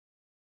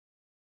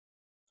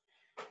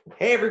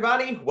Hey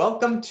everybody,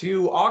 welcome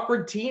to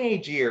Awkward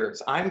Teenage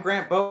Years. I'm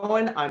Grant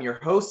Bowen. I'm your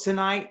host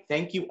tonight.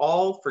 Thank you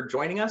all for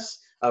joining us.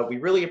 We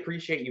really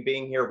appreciate you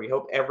being here. We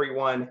hope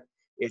everyone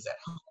is at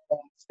home,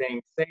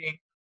 staying safe,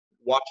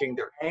 washing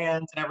their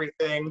hands and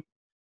everything.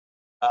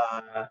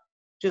 Uh,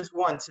 just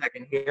one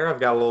second here. I've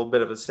got a little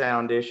bit of a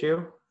sound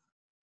issue.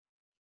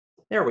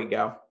 There we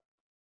go.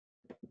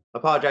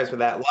 Apologize for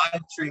that.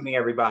 Live streaming,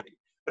 everybody.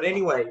 But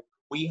anyway,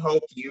 we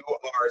hope you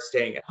are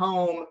staying at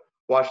home,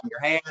 washing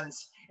your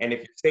hands, and if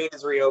your state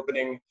is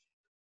reopening,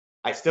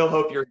 I still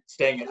hope you're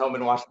staying at home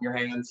and washing your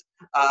hands.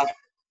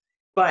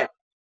 But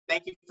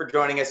thank you for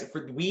joining us.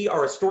 We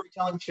are a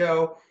storytelling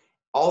show.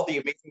 All the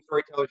amazing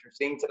storytellers you're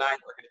seeing tonight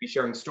are going to be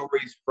sharing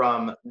stories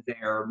from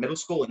their middle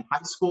school and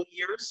high school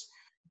years.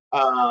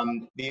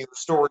 These are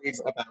stories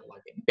about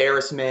like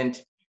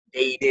embarrassment,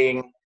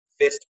 dating,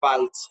 fist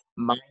fights,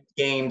 mind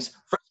games,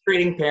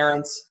 frustrating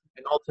parents,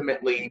 and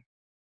ultimately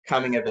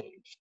coming of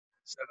age.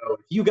 So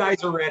if you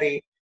guys are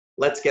ready,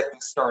 let's get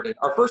this started.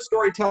 Our first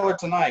storyteller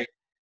tonight,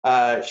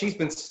 she's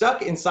been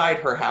stuck inside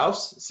her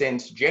house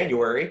since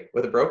January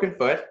with a broken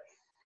foot,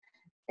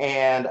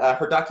 and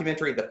her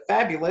documentary, The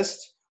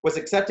Fabulist, was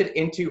accepted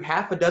into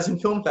half a dozen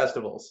film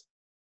festivals,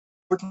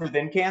 which were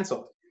then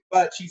canceled.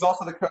 But she's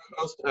also the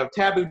co-host of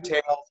Taboo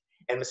Tales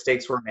and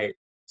Mistakes Were Made.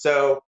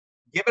 So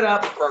give it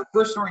up for our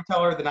first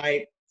storyteller of the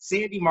night,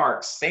 Sandi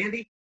Marx.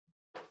 Sandi?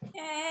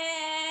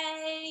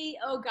 Hey!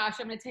 Oh gosh,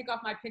 I'm gonna take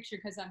off my picture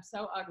because I'm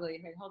so ugly.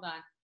 Wait, hold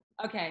on.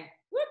 Okay,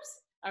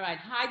 whoops. All right,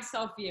 hide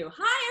self-view.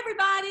 Hi,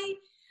 everybody.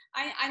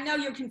 I know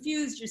you're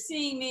confused. You're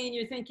seeing me and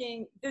you're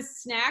thinking,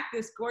 this snack,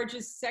 this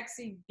gorgeous,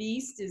 sexy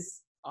beast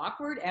is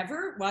awkward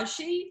ever? Was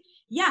she?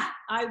 Yeah,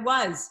 I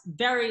was.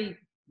 Very,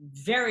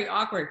 very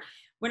awkward.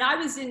 When I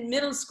was in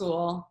middle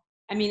school,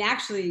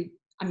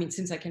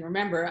 since I can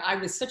remember, I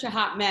was such a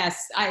hot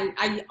mess.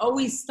 I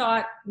always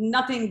thought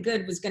nothing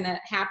good was going to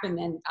happen.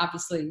 And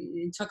obviously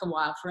it took a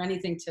while for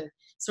anything to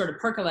sort of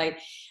percolate.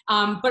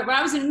 But when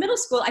I was in middle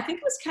school, I think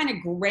it was kind of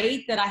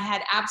great that I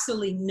had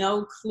absolutely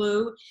no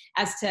clue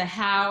as to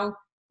how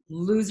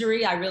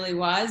losery I really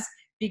was,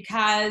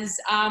 because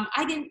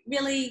I didn't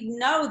really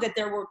know that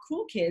there were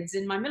cool kids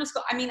in my middle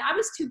school. I mean, I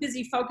was too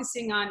busy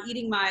focusing on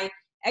eating my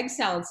egg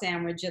salad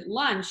sandwich at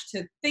lunch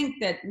to think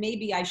that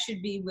maybe I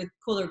should be with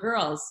cooler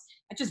girls.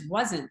 I just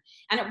wasn't.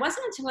 And it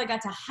wasn't until I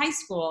got to high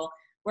school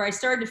where I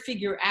started to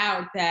figure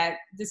out that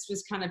this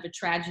was kind of a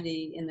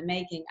tragedy in the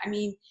making. I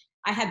mean,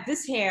 I had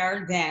this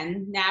hair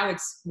then, now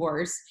it's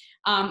worse.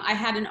 I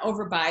had an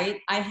overbite.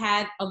 I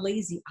had a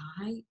lazy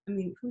eye. I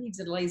mean, who needs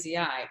a lazy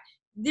eye?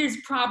 There's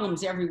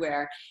problems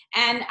everywhere.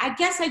 And I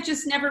guess I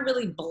just never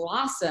really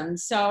blossomed.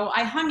 So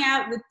I hung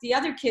out with the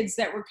other kids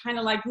that were kind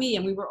of like me,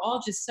 and we were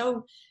all just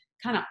so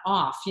kind of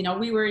off. You know,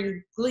 we were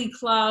in Glee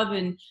Club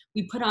and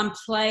we put on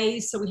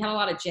plays. So we had a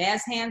lot of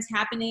jazz hands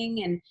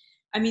happening. And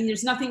I mean,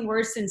 there's nothing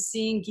worse than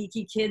seeing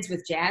geeky kids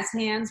with jazz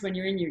hands when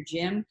you're in your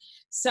gym.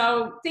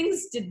 So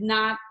things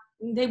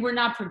they were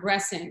not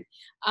progressing.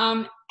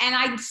 And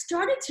I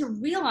started to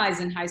realize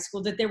in high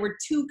school that there were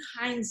two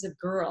kinds of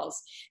girls.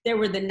 There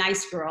were the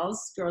nice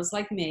girls, girls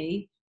like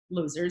me,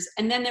 losers.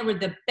 And then there were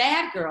the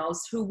bad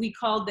girls who we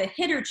called the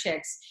hitter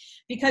chicks,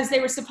 because they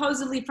were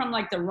supposedly from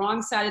like the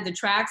wrong side of the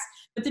tracks.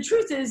 But the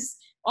truth is,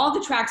 all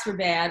the tracks were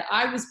bad.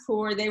 I was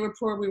poor, they were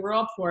poor, we were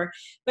all poor.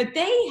 But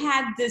they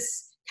had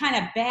this kind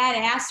of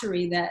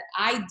badassery that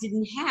I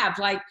didn't have.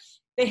 Like,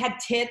 they had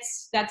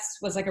tits, that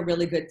was like a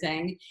really good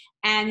thing.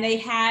 And they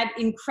had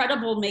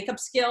incredible makeup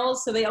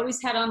skills. So they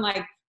always had on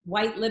like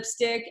white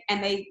lipstick,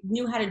 and they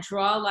knew how to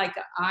draw like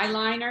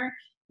eyeliner.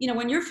 You know,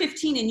 when you're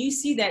 15 and you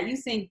see that, you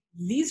think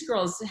these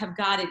girls have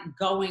got it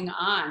going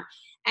on.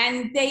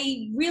 And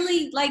they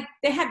really, like,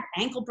 they had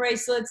ankle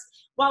bracelets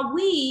while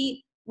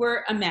we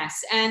were a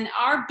mess. And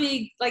our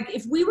big, like,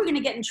 if we were going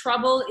to get in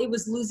trouble, it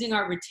was losing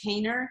our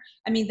retainer.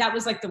 I mean, that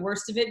was like the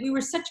worst of it. We were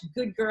such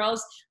good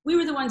girls. We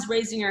were the ones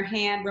raising our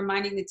hand,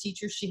 reminding the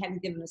teacher she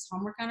hadn't given us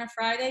homework on a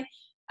Friday.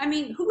 I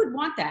mean, who would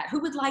want that?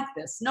 Who would like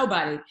this?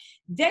 Nobody.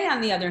 They,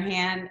 on the other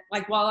hand,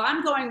 like, while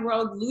I'm going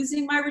rogue,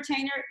 losing my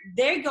retainer,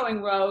 they're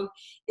going rogue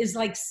is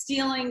like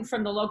stealing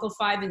from the local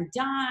five and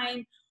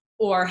dime,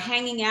 or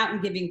hanging out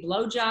and giving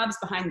blowjobs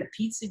behind the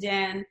pizza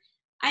den.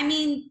 I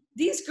mean,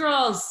 these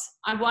girls,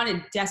 I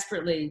wanted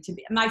desperately to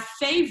be. My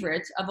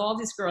favorite of all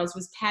these girls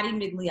was Patty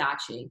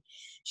Migliacci.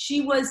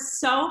 She was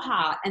so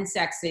hot and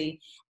sexy,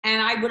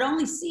 and I would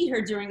only see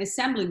her during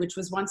assembly, which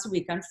was once a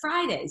week on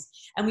Fridays.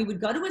 And we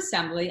would go to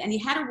assembly, and you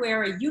had to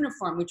wear a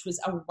uniform, which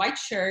was a white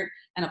shirt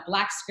and a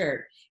black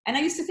skirt. And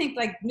I used to think,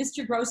 like,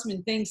 Mr.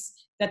 Grossman thinks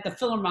that the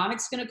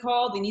Philharmonic's going to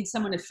call. They need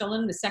someone to fill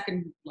in the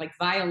second, like,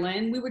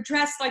 violin. We were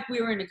dressed like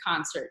we were in a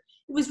concert.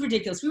 It was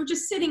ridiculous. We were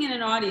just sitting in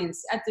an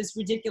audience at this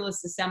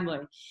ridiculous assembly.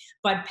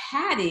 But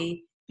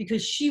Patty,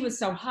 because she was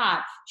so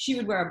hot, she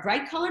would wear a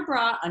bright colored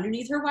bra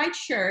underneath her white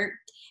shirt.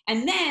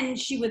 And then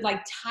she would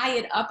like tie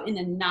it up in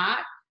a knot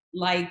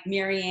like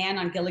Mary Ann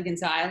on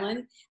Gilligan's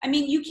Island. I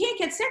mean, you can't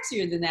get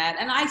sexier than that.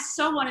 And I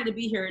so wanted to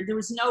be here. There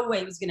was no way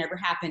it was gonna ever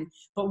happen.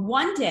 But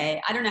one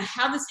day, I don't know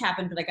how this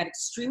happened, but I got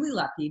extremely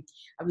lucky.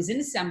 I was in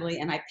assembly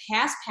and I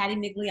passed Patty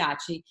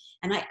Migliacci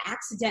and I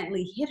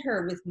accidentally hit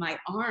her with my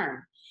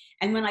arm.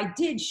 And when I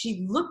did,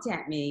 she looked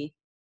at me.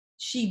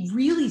 She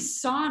really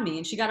saw me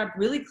and she got up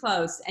really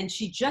close and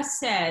she just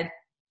said,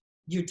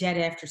 "You're dead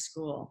after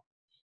school."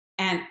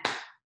 And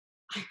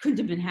I couldn't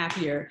have been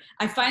happier.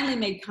 I finally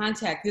made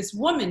contact. This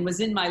woman was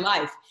in my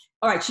life.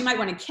 All right, she might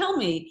want to kill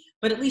me,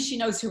 but at least she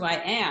knows who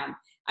I am.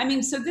 I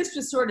mean, so this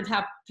was sort of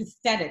how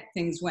pathetic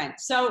things went.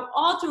 So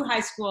all through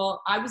high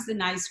school, I was the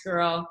nice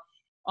girl.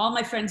 All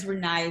my friends were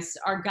nice.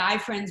 Our guy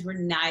friends were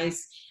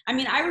nice. I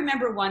mean, I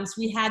remember once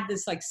we had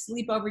this like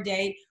sleepover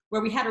day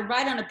where we had to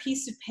write on a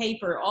piece of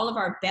paper all of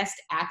our best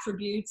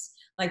attributes,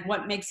 like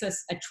what makes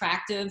us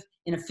attractive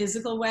in a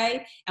physical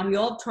way. And we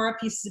all tore up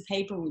pieces of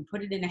paper, we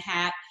put it in a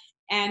hat.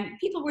 And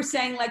people were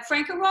saying like,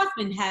 Franka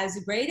Rothman has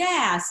a great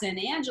ass and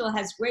Angela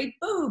has great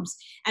boobs.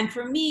 And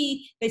for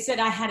me, they said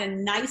I had a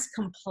nice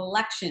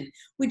complexion,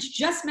 which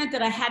just meant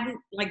that I hadn't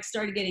like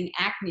started getting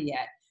acne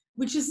yet,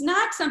 which is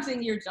not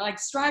something you're like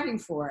striving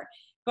for.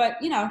 But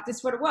you know,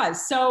 that's what it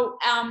was. So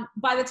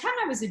by the time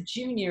I was a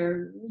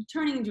junior,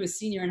 turning into a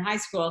senior in high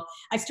school,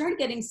 I started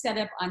getting set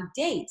up on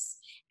dates.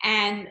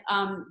 And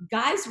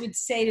guys would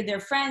say to their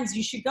friends,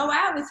 "You should go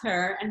out with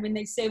her." And when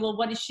they say, "Well,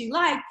 what is she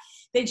like?"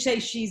 They'd say,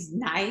 "She's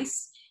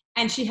nice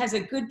and she has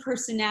a good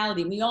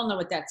personality." We all know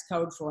what that's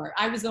code for.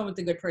 I was the one with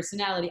the good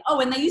personality.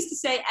 Oh, and they used to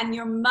say, "And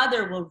your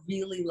mother will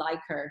really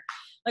like her."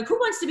 Like, who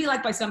wants to be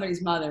liked by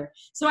somebody's mother?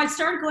 So I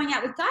started going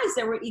out with guys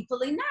that were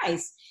equally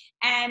nice.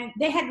 And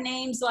they had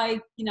names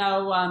like, you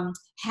know,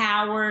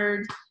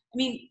 Howard. I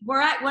mean,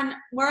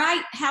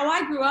 how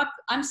I grew up,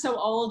 I'm so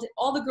old,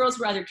 all the girls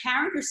were either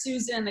Karen or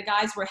Susan and the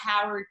guys were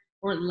Howard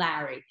or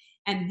Larry.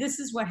 And this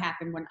is what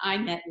happened when I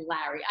met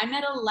Larry. I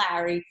met a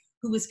Larry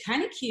who was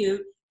kind of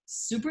cute,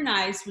 super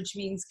nice, which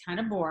means kind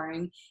of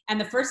boring. And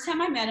the first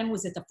time I met him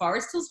was at the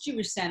Forest Hills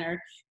Jewish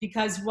Center,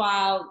 because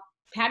while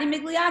Patty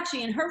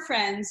Migliacci and her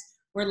friends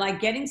were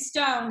like getting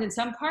stoned in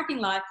some parking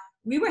lot,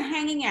 we were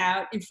hanging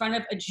out in front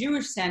of a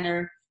Jewish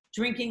center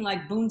drinking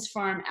like Boone's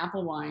Farm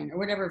apple wine or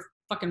whatever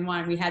fucking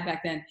wine we had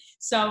back then.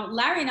 So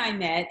Larry and I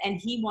met and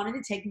he wanted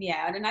to take me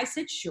out and I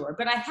said sure,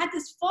 but I had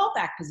this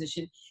fallback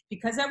position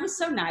because I was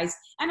so nice.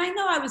 And I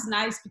know I was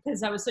nice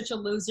because I was such a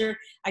loser.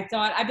 I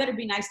thought I better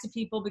be nice to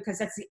people because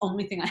that's the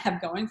only thing I have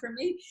going for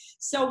me.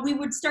 So we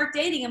would start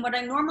dating, and what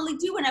I normally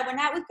do when I went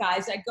out with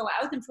guys, I'd go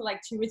out with them for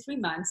like 2 or 3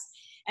 months,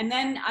 and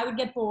then I would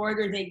get bored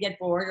or they'd get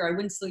bored or I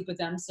wouldn't sleep with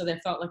them. So they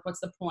felt like,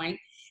 what's the point?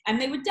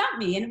 And they would dump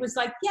me. And it was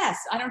like, yes,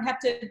 I don't have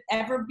to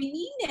ever be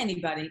mean to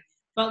anybody.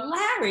 But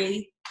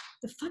Larry,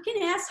 the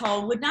fucking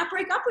asshole, would not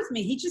break up with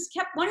me. He just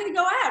kept wanting to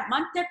go out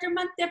month after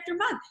month after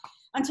month,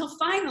 until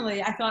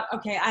finally I thought,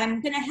 okay,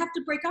 I'm going to have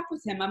to break up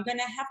with him. I'm going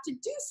to have to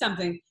do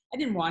something. I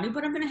didn't want to,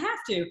 but I'm going to have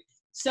to.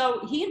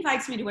 So he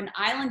invites me to an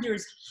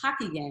Islanders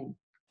hockey game.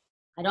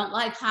 I don't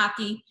like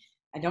hockey.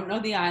 I don't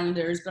know the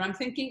Islanders, but I'm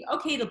thinking,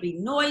 okay, it'll be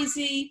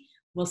noisy.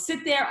 We'll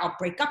sit there. I'll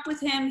break up with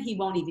him. He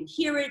won't even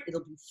hear it.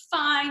 It'll be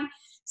fine.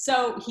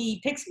 So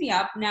he picks me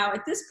up. Now,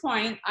 at this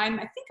point, I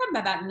think I'm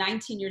about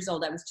 19 years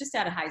old. I was just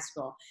out of high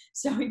school.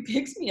 So he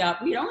picks me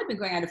up. We'd only been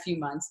going out a few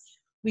months.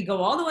 We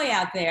go all the way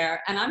out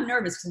there, and I'm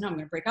nervous because I know I'm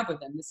going to break up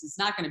with him. This is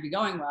not going to be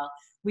going well.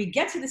 We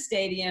get to the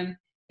stadium.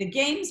 The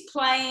game's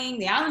playing.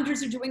 The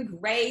Islanders are doing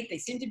great. They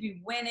seem to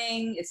be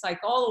winning. It's like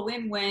all a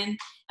win-win.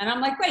 And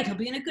I'm like, great, he'll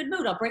be in a good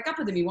mood. I'll break up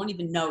with him. He won't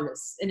even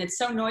notice. And it's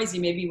so noisy,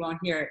 maybe he won't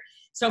hear it.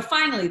 So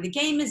finally, the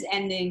game is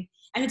ending.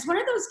 And it's one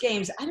of those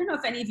games, I don't know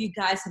if any of you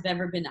guys have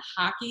ever been to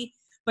hockey,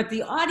 but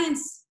the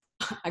audience,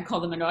 I call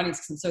them an audience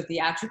because I'm so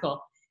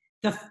theatrical,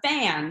 the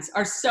fans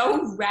are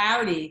so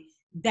rowdy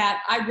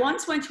that I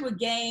once went to a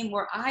game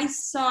where I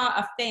saw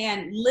a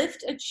fan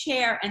lift a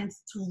chair and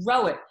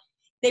throw it.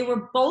 They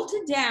were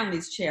bolted down,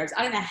 these chairs.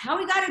 I don't know how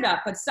he got it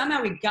up, but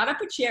somehow he got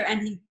up a chair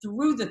and he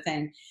threw the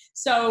thing.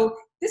 So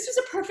this was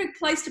a perfect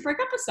place to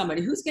break up with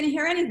somebody. Who's going to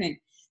hear anything?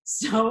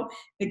 So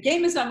the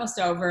game is almost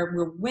over.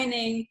 We're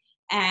winning.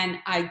 And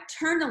I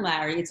turn to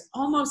Larry. It's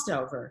almost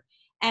over.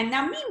 And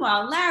now,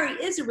 meanwhile, Larry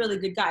is a really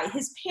good guy.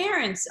 His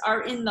parents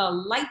are in the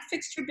light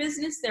fixture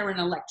business. They're in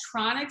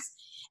electronics.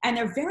 And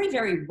they're very,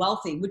 very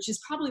wealthy, which is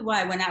probably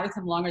why I went out with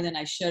him longer than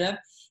I should have.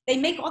 They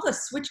make all the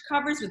switch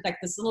covers with like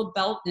this little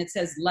belt and it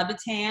says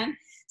Levitan.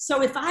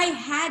 So if I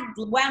had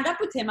wound up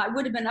with him, I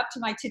would have been up to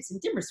my tits in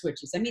dimmer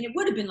switches. I mean, it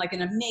would have been like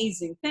an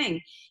amazing thing,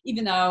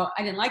 even though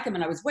I didn't like him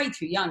and I was way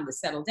too young to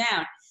settle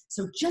down.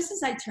 So just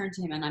as I turned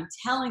to him and I'm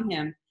telling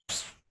him,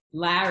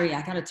 Larry,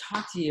 I got to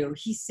talk to you.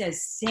 He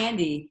says,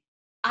 Sandi,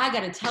 I got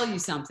to tell you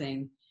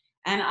something.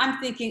 And I'm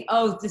thinking,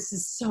 oh, this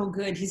is so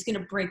good. He's going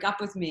to break up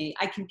with me.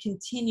 I can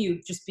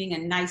continue just being a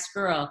nice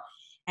girl.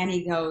 And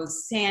he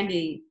goes,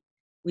 Sandi,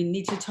 we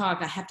need to talk.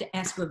 I have to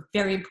ask you a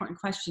very important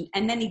question.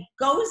 And then he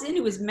goes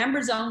into his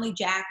members only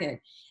jacket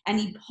and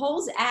he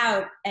pulls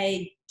out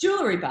a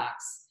jewelry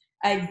box,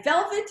 a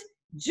velvet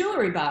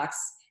jewelry box.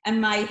 And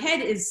my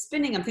head is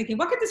spinning. I'm thinking,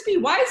 what could this be?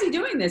 Why is he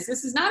doing this?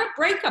 This is not a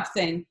breakup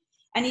thing.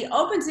 And he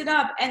opens it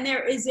up, and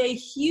there is a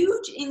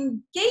huge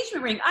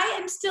engagement ring. I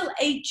am still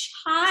a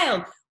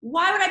child.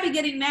 Why would I be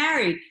getting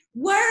married?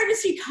 Where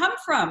does he come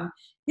from?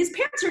 His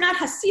parents are not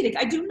Hasidic.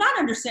 I do not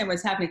understand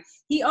what's happening.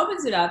 He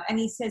opens it up, and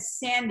he says,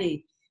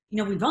 Sandi,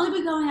 we've only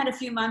been going out a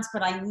few months,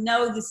 but I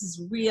know this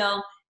is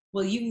real.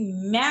 Will you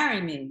marry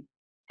me?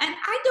 And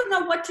I don't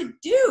know what to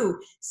do.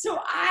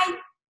 So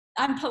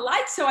I'm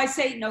polite, so I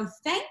say, no,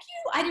 thank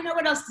you. I don't know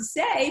what else to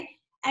say.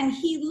 And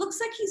he looks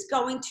like he's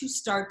going to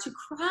start to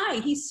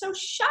cry. He's so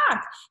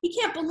shocked. He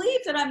can't believe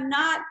that I'm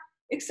not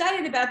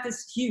excited about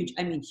this huge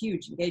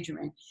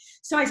engagement ring.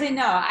 So I say,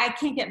 no, I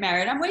can't get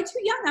married. I'm way too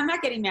young. I'm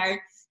not getting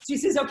married. So he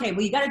says, okay,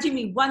 well, you got to do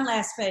me one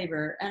last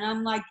favor. And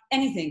I'm like,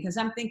 anything, because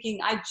I'm thinking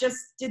I just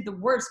did the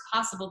worst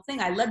possible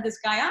thing. I led this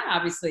guy on,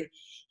 obviously.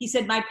 He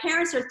said, my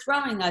parents are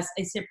throwing us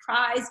a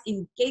surprise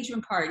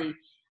engagement party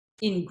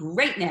in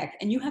Great Neck,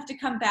 and you have to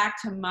come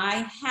back to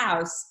my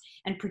house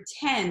and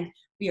pretend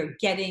we are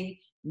getting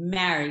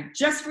married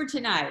just for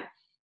tonight.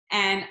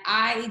 And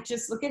I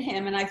just look at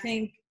him and I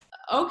think,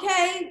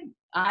 okay,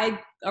 I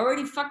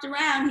already fucked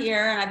around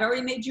here and I've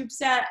already made you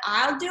upset.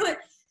 I'll do it.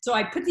 So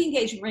I put the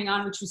engagement ring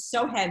on, which was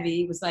so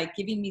heavy. It was like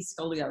giving me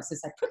scoliosis.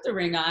 I put the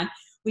ring on.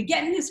 We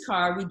get in his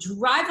car. We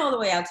drive all the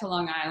way out to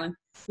Long Island.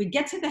 We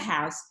get to the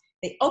house.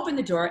 They open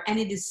the door, and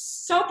it is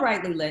so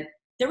brightly lit.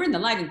 They're in the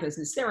lighting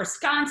business. There are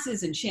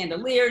sconces and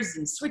chandeliers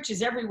and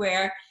switches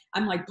everywhere.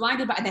 I'm like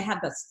blinded by, they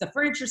have the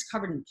furniture's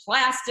covered in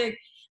plastic.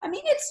 I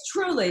mean, it's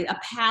truly a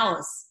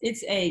palace.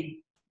 It's a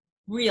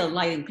real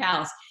lighting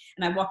palace.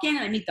 And I walk in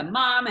and I meet the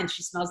mom, and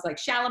she smells like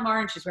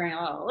Shalimar, and she's wearing a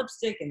lot of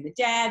lipstick, and the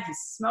dad, he's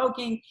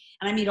smoking.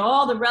 And I meet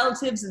all the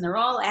relatives, and they're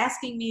all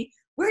asking me,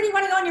 where do you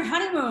want to go on your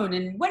honeymoon?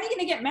 And when are you going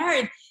to get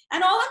married?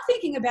 And all I'm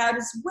thinking about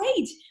is,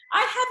 wait, I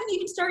haven't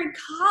even started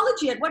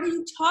college yet. What are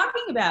you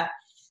talking about?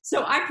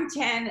 So I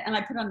pretend, and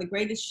I put on the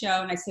greatest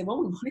show, and I say, well,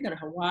 we want to go to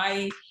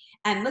Hawaii,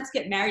 and let's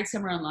get married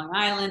somewhere on Long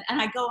Island.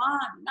 And I go on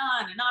and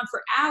on and on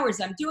for hours.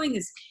 I'm doing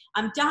this.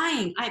 I'm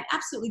dying. I'm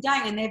absolutely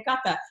dying. And they've got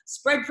the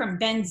spread from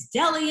Ben's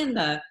Deli in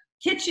the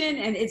kitchen,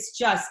 and it's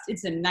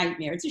a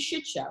nightmare. It's a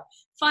shit show.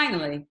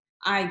 Finally,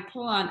 I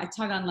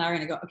tug on Larry,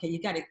 and I go, okay,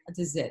 this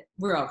is it.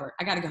 We're over.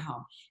 I got to go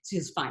home. She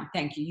goes, fine,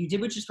 thank you. You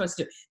did what you're supposed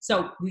to do.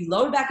 So we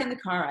load back in the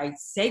car. I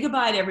say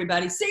goodbye to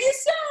everybody. See you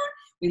soon.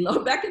 We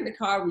load back in the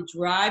car. We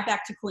drive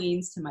back to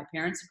Queens to my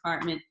parents'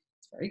 apartment.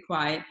 It's very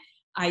quiet.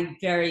 I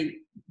very,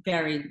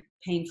 very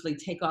painfully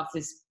take off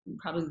this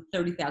probably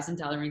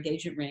 $30,000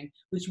 engagement ring,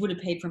 which would have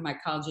paid for my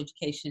college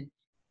education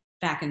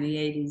back in the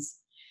 80s.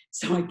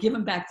 So I give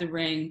him back the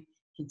ring.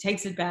 He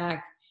takes it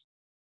back.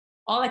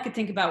 All I could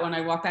think about when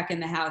I walk back in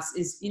the house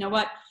is, you know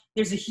what?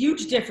 There's a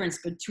huge difference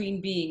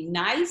between being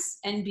nice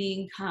and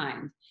being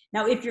kind.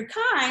 Now, if you're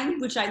kind,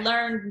 which I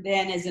learned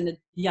then as a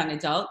young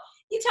adult,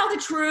 you tell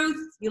the truth,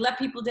 you let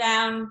people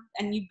down,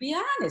 and you be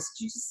honest.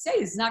 You just say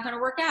it's not going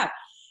to work out.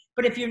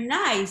 But if you're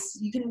nice,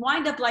 you can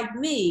wind up like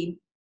me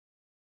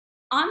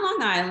on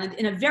Long Island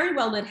in a very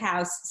well-lit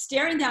house,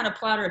 staring down a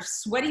platter of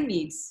sweaty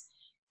meats,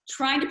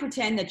 trying to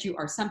pretend that you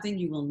are something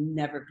you will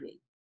never be.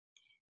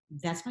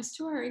 That's my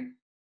story.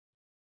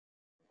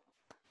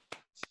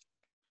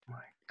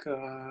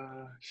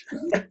 Gosh.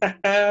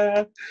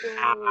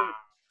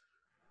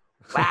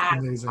 Wow.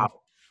 Amazing.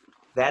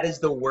 That is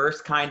the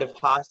worst kind of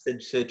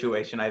hostage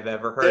situation I've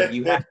ever heard.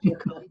 You have to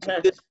come to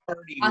this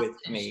party with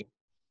me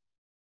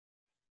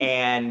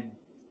and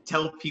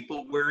tell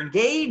people we're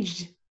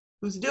engaged.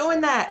 Who's doing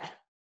that?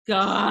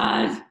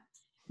 God.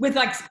 With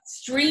like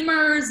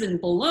streamers and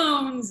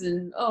balloons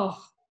and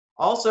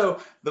Also,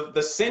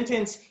 the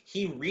sentence,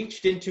 he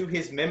reached into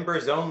his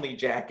members only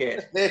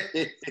jacket,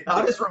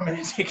 not as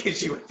romantic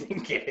as you would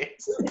think it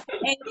is.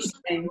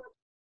 Interesting.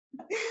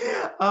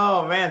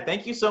 Oh man,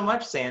 thank you so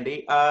much,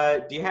 Sandi.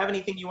 Do you have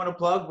anything you want to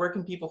plug? Where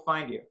can people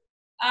find you?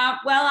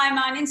 Well, I'm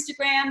on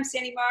Instagram,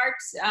 Sandi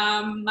Marx.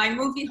 My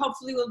movie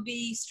hopefully will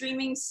be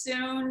streaming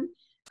soon.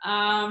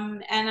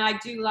 And I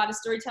do a lot of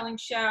storytelling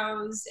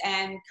shows,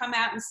 and come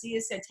out and see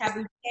us at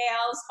Taboo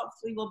Tales.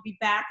 Hopefully we'll be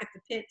back at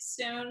the pit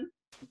soon.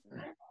 I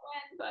don't know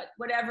when, but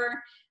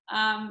whatever.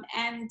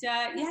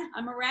 Yeah,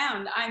 I'm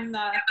around. I'm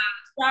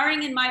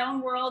starring in my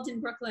own world in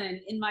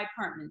Brooklyn in my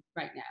apartment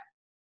right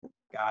now.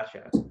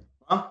 Gotcha.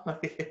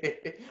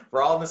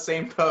 We're all in the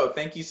same boat.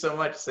 Thank you so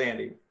much,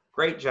 Sandi.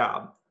 Great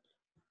job.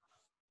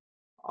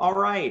 All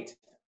right.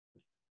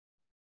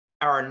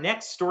 Our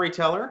next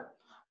storyteller,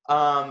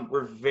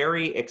 we're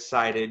very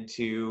excited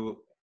to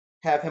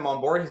have him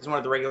on board. He's one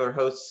of the regular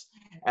hosts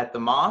at The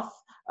Moth.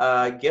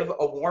 Give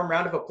a warm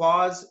round of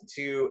applause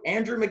to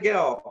Andrew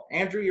McGill.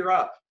 Andrew, you're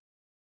up.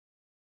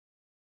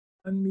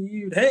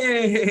 Unmute.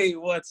 Hey,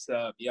 what's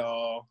up,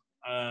 y'all?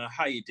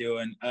 How you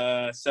doing?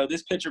 So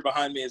this picture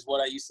behind me is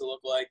what I used to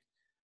look like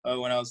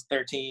when I was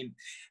 13.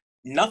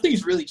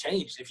 Nothing's really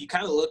changed. If you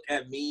kind of look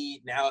at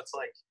me now, it's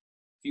like,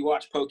 if you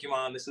watch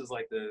Pokemon, this is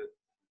like the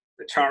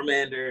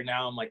Charmander.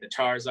 Now I'm like the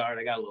Charizard.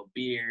 I got a little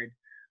beard.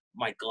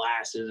 My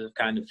glasses have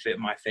kind of fit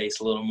my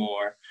face a little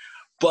more.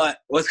 But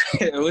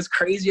what's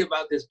crazy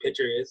about this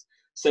picture is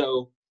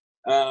So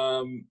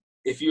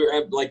if you're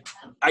at, like,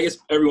 I guess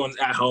everyone's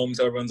at home,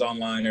 so everyone's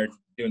online or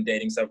doing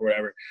dating stuff or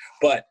whatever.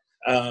 But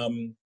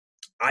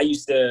I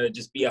used to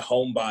just be a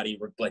homebody,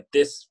 like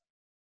this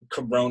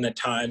Corona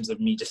times of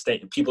me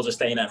people just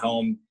staying at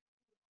home,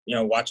 you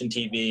know, watching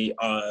TV,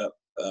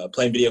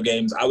 playing video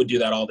games. I would do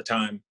that all the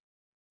time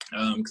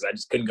because I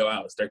just couldn't go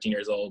out. I was 13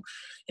 years old.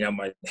 You know,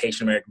 my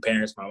Haitian American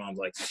parents, my mom's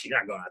like, you're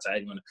not going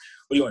outside. What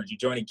do you want? Did you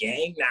join a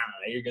gang? Nah,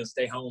 you're going to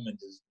stay home and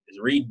just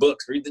read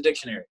books, read the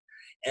dictionary.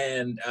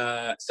 And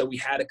so we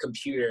had a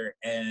computer,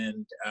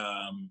 and,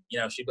 you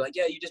know, she'd be like,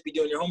 yeah, you just be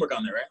doing your homework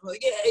on there, right? I'm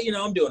like, yeah, you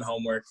know, I'm doing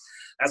homework.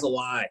 That's a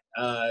lie.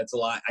 It's a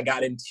lie. I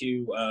got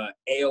into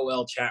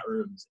AOL chat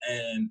rooms,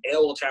 and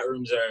AOL chat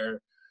rooms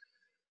are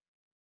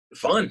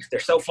fun. They're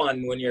so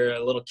fun when you're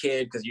a little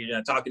kid because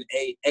you're talking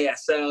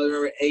ASL,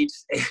 remember age,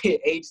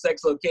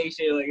 sex,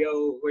 location. You're like,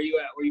 yo, where you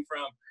at? Where you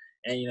from?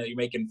 And, you know, you're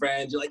making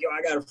friends. You're like, yo,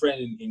 I got a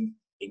friend in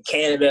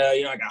Canada.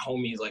 You know, I got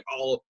homies like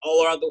all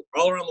around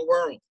the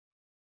world.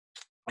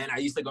 And I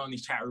used to go in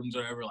these chat rooms or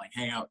whatever, like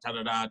hang out, talk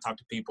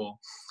to people.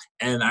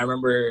 And I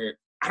remember,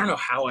 I don't know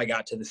how I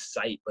got to this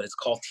site, but it's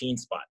called Teen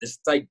Spot. This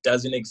site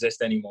doesn't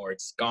exist anymore.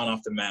 It's gone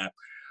off the map.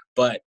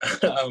 But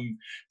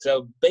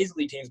so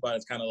basically Teen Spot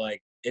is kind of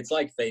like, it's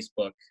like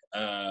Facebook.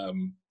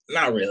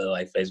 Not really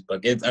like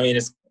Facebook.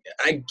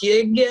 I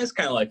guess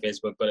kind of like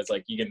Facebook, but it's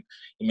like you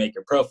make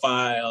your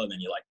profile and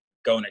then you like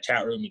go in a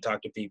chat room, you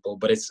talk to people,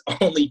 but it's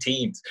only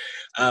teens,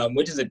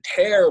 which is a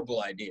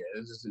terrible idea.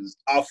 This is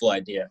an awful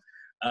idea.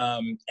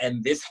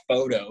 And this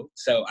photo,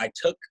 so I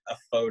took a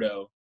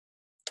photo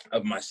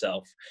of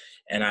myself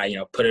and I, you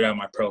know, put it on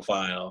my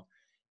profile,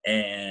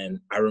 and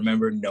I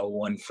remember no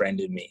one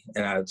friended me.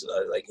 And I was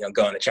like, you know,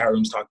 go in the chat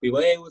rooms, talk to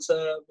people, hey, what's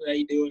up? How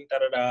you doing?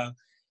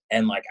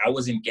 And like, I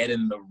wasn't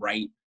getting the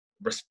right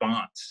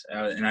response.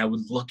 And I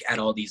would look at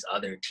all these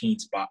other Teen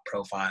Spot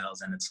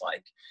profiles, and it's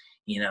like,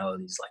 you know,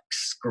 these like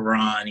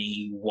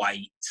scrawny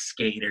white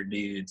skater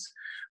dudes,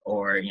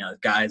 or, you know,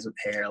 guys with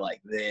hair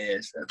like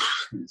this.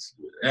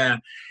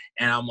 And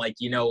I'm like,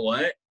 you know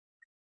what?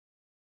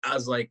 I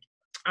was like,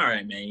 all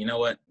right, man, you know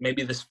what?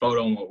 Maybe this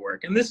photo won't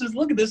work. And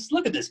look at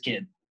this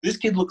kid. This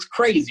kid looks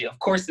crazy. Of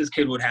course, this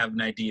kid would have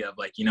an idea of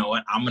like, you know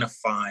what? I'm going to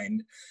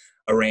find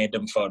a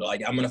random photo.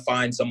 Like, I'm going to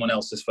find someone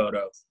else's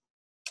photo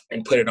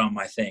and put it on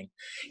my thing.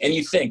 And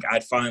you think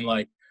I'd find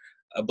like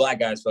a black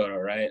guy's photo,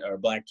 right? Or a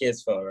black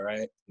kid's photo,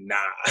 right? Nah.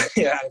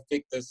 I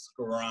picked the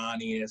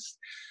scrawniest,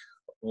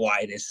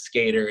 whitest,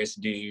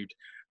 skaterist dude.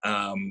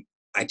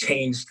 I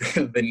changed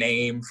the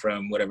name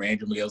from whatever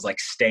Andrew McGill's like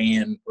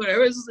Stan,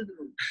 whatever,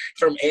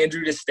 from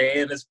Andrew to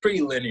Stan. It's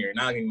pretty linear,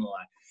 not gonna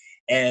lie.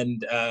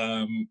 And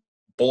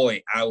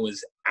boy, I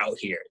was out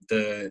here.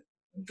 The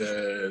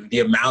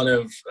amount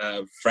of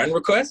friend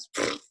requests,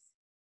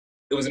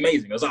 it was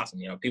amazing. It was awesome.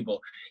 You know, people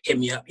hit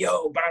me up,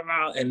 yo, blah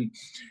blah, and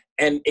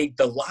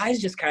the lies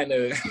just kind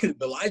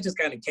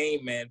of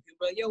came, man. People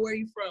were like, yo, where are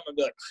you from? I'd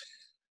be like,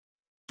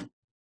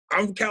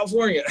 I'm from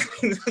California.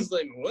 It's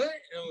like, what?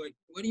 And I'm like,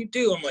 what do you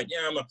do? I'm like,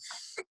 yeah,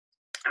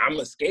 I'm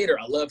a skater.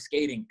 I love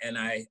skating. And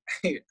I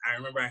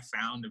remember I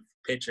found a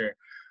picture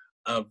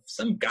of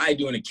some guy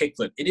doing a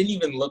kickflip. It didn't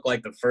even look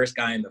like the first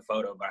guy in the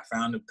photo, but I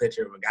found a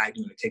picture of a guy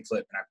doing a kickflip,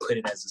 and I put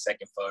it as the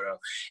second photo.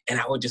 And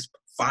I would just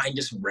find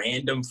just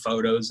random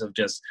photos of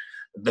just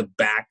the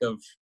back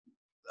of,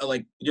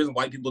 like, just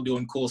white people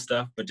doing cool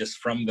stuff, but just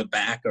from the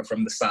back or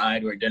from the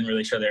side where it didn't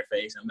really show their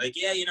face. I'm like,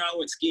 yeah, you know, I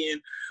went skiing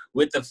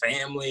with the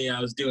family. I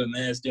was doing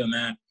this, doing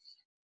that.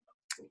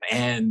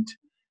 And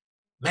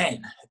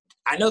man,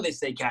 I know they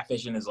say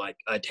catfishing is like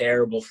a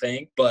terrible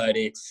thing, but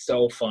it's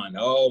so fun.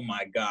 Oh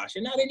my gosh.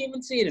 And I didn't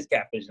even see it as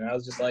catfishing. I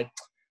was just like,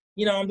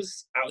 you know, I'm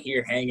just out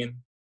here hanging.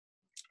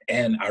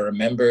 And I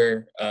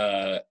remember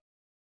I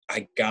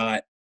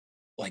got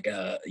like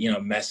a, you know,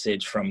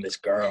 message from this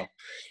girl,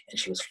 and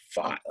she was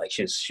fine. Like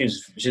she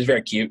was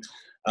very cute.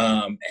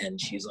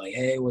 And she's like,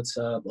 hey, what's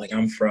up? Like,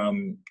 I'm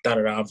from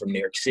I'm from New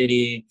York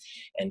City.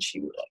 And she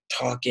was like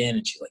talking,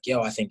 and she's like,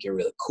 yo, I think you're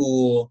really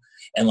cool.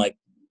 And like,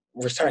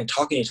 we're starting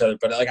talking to each other,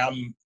 but like,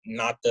 I'm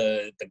not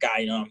the guy,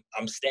 you know,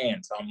 I'm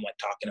Stan. So I'm like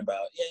talking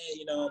about, yeah,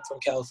 you know, I'm from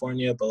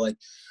California, but like,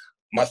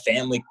 my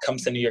family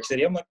comes to New York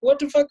City. I'm like, what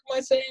the fuck am I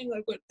saying?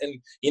 Like, what? And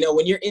you know,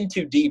 when you're in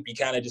too deep, you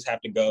kind of just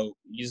have to go.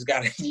 You just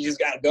gotta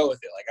go with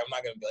it. Like, I'm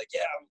not gonna be like,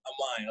 yeah, I'm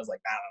lying. I was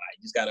like, nah.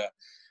 You just gotta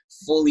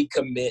fully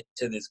commit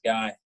to this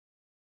guy.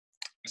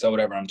 So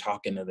whatever, I'm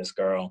talking to this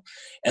girl,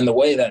 and the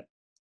way that,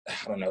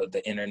 I don't know,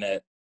 the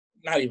internet,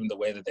 not even the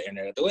way that the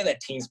internet, the way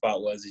that Teen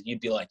Spot was, is you'd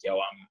be like, yo,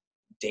 I'm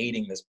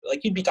dating this.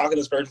 Like, you'd be talking to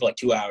this person for like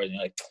 2 hours, and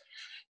you're like,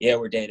 yeah,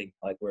 we're dating.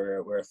 Like,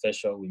 we're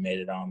official. We made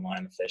it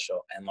online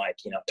official. And like,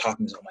 you know,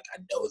 talking to her, I'm like, I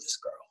know this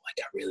girl.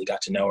 Like, I really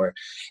got to know her.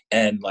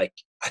 And like,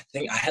 I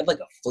think I had like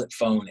a flip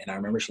phone, and I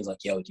remember she was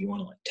like, yo, do you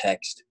want to like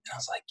text? And I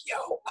was like,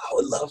 yo, I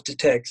would love to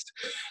text.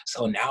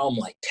 So now I'm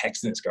like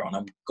texting this girl, and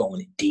I'm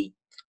going deep.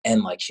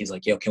 And like, she's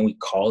like, yo, can we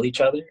call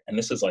each other? And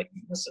this is like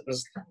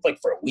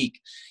for a week.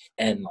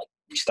 And like,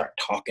 we start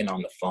talking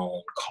on the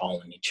phone,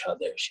 calling each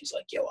other. She's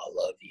like, yo, I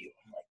love you.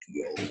 I'm like,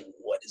 yo,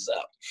 what is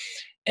up?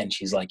 And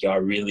she's like, yo, I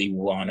really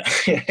want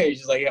to,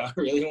 she's like, yo, I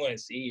really want to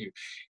see you.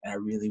 And I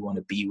really want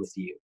to be with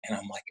you. And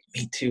I'm like,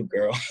 me too,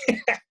 girl. I'm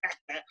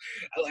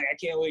like, I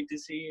can't wait to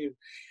see you.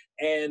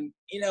 And,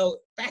 you know,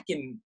 back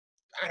in,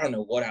 I don't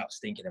know what I was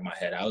thinking in my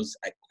head. I've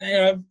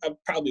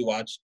probably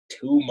watched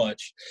too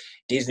much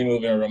Disney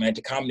movie or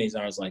romantic comedies.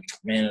 And I was like,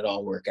 man, it'll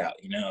all work out.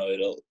 You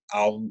know,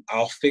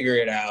 I'll figure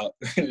it out.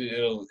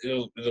 It'll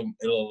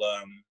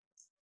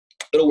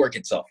work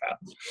itself out.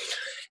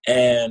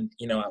 And,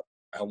 you know,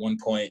 at one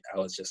point I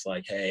was just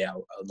like, hey, I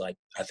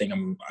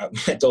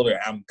told her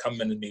I'm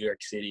coming to New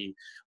York City.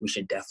 We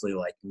should definitely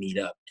like meet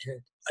up.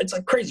 It's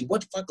like crazy. What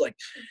the fuck? Like,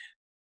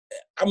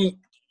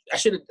 I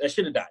should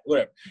have died,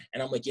 whatever.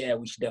 And I'm like, yeah,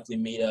 we should definitely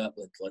meet up.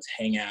 Let's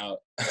hang out.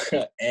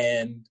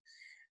 and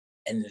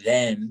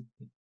then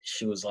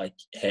she was like,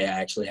 hey, I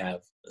actually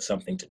have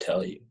something to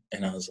tell you.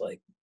 And I was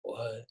like,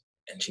 what?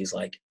 And she's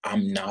like,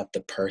 I'm not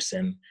the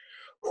person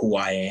who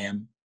I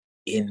am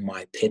in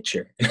my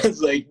picture. And I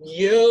was like,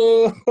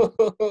 yo, I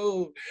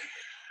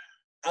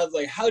was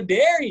like, how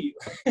dare you?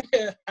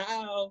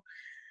 How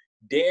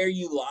dare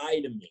you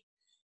lie to me?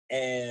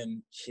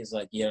 And she's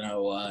like, you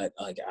know what?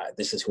 Like,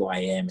 this is who I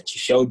am. And she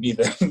showed me and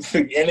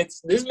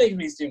this makes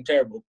me seem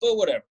terrible, but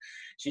whatever.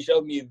 She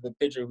showed me the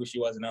picture of who she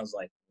was, and I was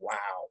like, wow,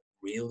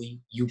 really?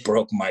 You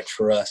broke my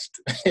trust.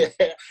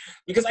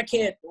 Because I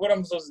can't. What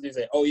I'm supposed to do is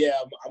say, oh yeah,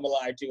 I'm a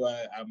liar too.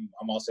 I'm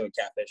also a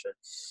catfisher.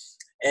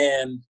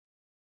 And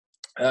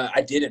I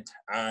didn't.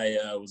 I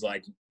was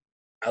like,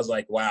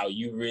 wow,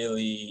 you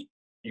really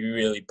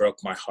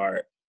broke my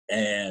heart.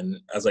 And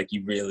I was like,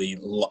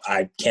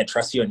 I can't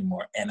trust you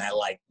anymore. And I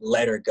like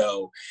let her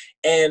go.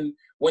 And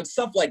when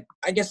something like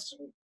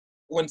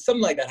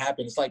that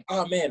happens, it's like,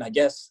 oh man, I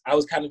guess I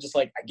was kind of just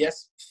like, I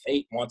guess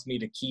fate wants me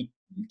to keep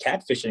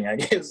catfishing. I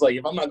guess like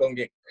if I'm not going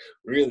to get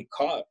really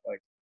caught,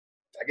 like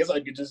I guess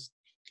I could just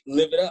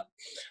live it up.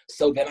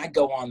 So then I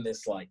go on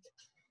this like,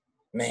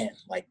 man,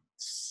 like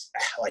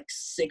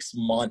 6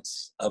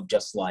 months of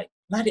just like,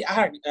 now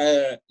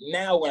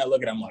when I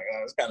look at it, I'm like,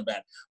 oh, it's kind of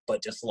bad.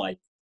 But just like,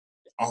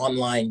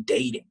 online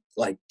dating,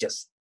 like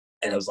just,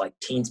 and it was like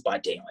teen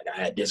spot dating. Like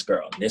I had this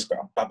girl and this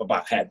girl, blah, blah,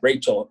 blah. I had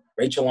Rachel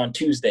on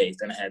Tuesdays,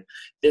 and I had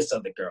this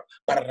other girl,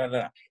 blah, blah, blah,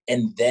 blah.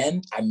 And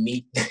then I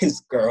meet this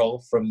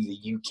girl from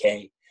the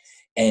UK,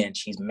 and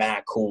she's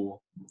mad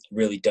cool,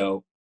 really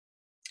dope.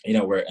 You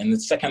know, and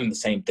it's kind of the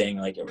same thing,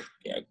 like, you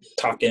know,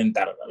 talking,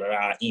 da, da, da,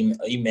 da,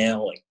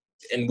 email, like,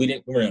 and we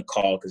weren't gonna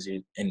call because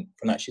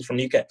she's from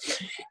the UK,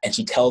 and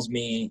she tells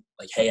me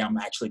like, hey, I'm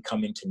actually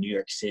coming to New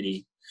York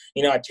City.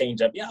 You know, I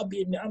change up. Yeah, I'm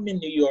in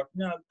New York.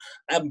 No,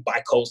 I'm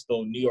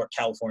bi-coastal, New York,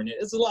 California.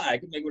 It's a lie. I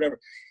can make whatever.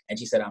 And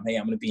she said, hey,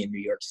 I'm going to be in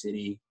New York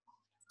City.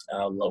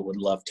 Would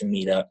love to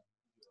meet up.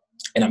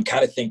 And I'm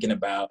kind of thinking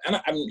about, and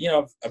I've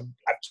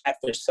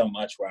catfished so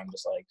much where I'm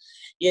just like,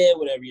 yeah,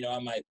 whatever, you know, I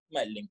might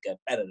link up.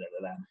 Da, da, da,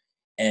 da, da.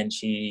 And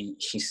she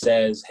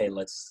says, hey,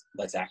 let's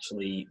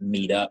actually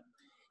meet up.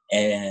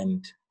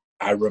 And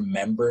I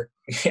remember,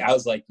 I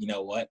was like, you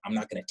know what? I'm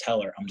not going to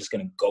tell her. I'm just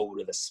going to go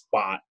to the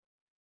spot.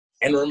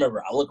 And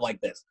remember, I look like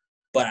this,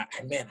 but I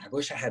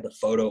wish I had the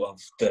photo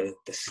of the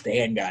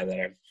Stan guy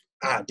that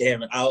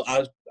damn it. I'll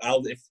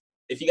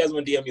if you guys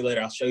want to DM me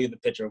later, I'll show you the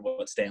picture of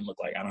what Stan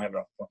looked like. I don't have it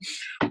on my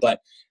phone.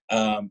 But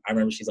I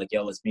remember she's like,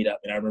 yo, let's meet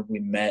up. And I remember we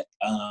met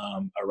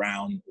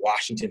around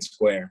Washington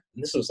Square.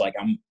 And this was like,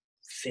 I'm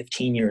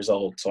 15 years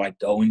old. So I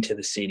go into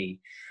the city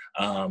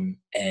and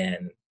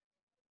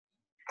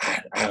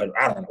I don't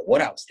know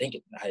what I was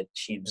thinking.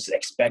 She was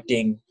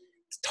expecting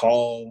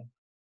tall,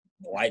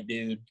 white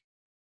dude,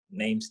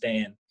 name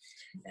Stan.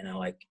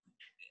 And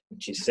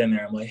she's sitting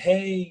there. I'm like,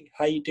 hey,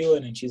 how you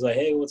doing? And she's like,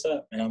 hey, what's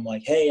up? And I'm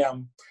like, hey,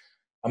 I'm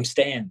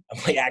Stan. I'm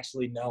like,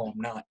 actually, no,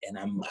 I'm not. And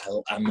I'm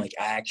like,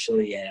 I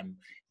actually am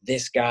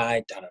this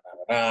guy, da da da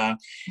da da.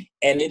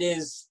 And it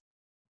is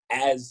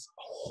as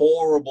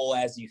horrible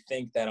as you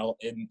think that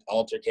an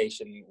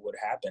altercation would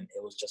happen.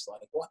 It was just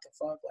like, what the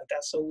fuck? Like,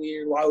 that's so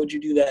weird. Why would you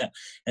do that?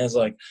 And it's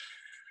like,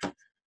 I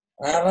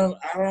don't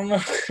know.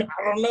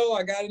 I don't know.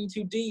 I got in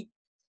too deep.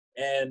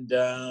 And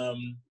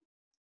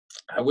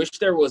I wish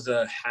there was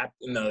a happy.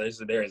 No,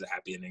 there is a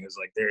happy ending. It's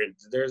like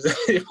there's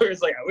where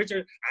it's like I wish I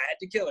had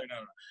to kill her.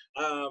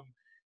 No.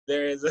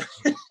 There is.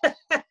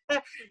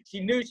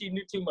 She knew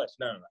too much.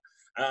 No.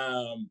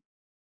 I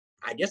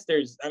guess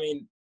there's. I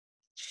mean,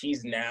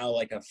 she's now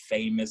like a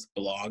famous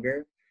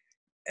blogger,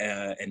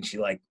 and she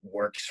like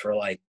works for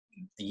like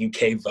the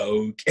UK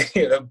Vogue,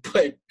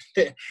 but.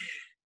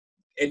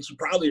 And she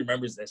probably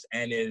remembers this,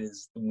 and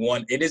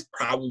it is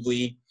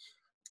probably.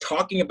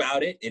 Talking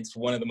about it, it's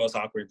one of the most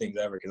awkward things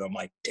ever because I'm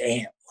like, damn,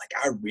 like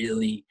I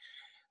really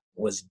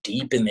was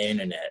deep in the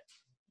internet,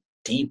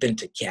 deep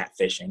into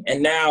catfishing.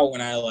 And now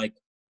when I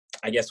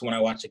guess when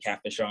I watch the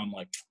catfish show, I'm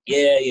like,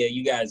 yeah,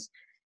 you guys,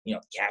 you know,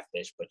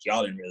 catfish, but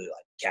y'all didn't really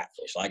like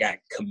catfish. Like I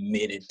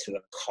committed to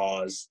the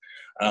cause.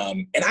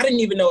 And I didn't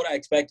even know what I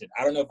expected.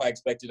 I don't know if I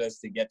expected us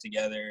to get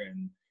together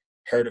and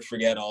her to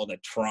forget all the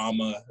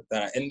trauma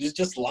and it's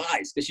just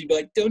lies. Because she'd be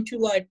like,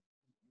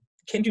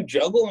 can't you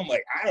juggle? I'm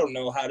like, I don't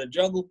know how to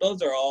juggle.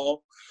 Those are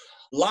all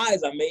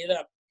lies. I made it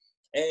up.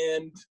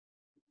 And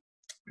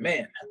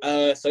man,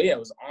 so yeah, it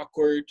was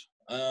awkward.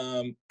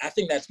 I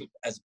think that's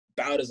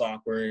about as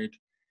awkward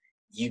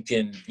you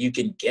can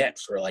get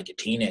for like a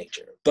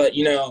teenager. But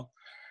you know,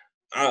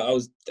 I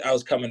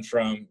was coming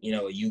from, you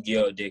know, a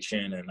Yu-Gi-Oh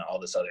addiction and all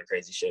this other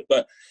crazy shit.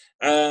 But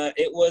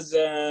it was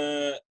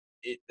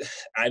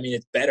I mean,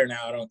 it's better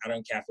now. I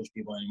don't catfish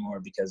people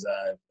anymore because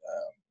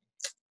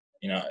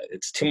you know,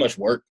 it's too much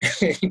work.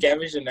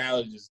 Catfishing now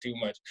is just too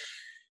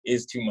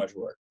much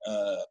work.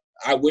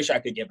 I wish I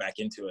could get back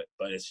into it,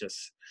 but it's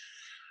just,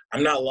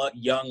 I'm not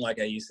young like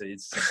I used to.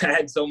 I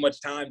had so much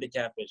time to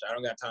catfish. I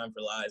don't got time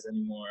for lies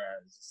anymore.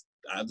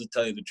 I'll just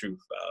tell you the truth.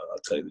 I'll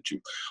tell you the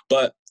truth.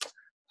 But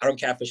I don't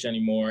catfish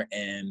anymore,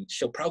 and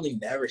she'll probably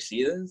never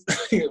see this.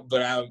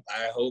 But I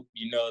hope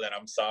you know that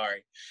I'm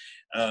sorry,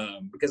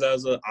 because I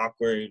was an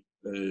awkward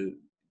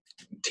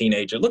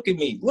teenager. Look at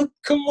me.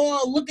 Come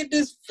on. Look at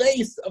this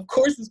face. Of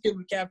course this kid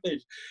was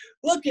catfish.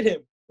 Look at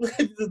him. Look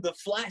at the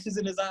flashes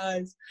in his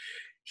eyes.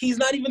 He's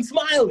not even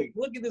smiling.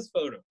 Look at this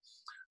photo.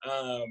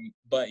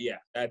 But yeah,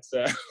 that's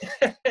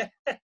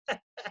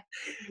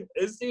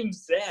it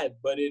seems sad,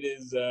 but it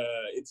is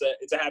it's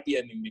a happy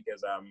ending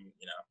because I'm,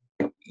 you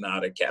know,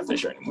 not a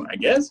catfisher anymore. I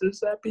guess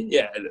it's happy.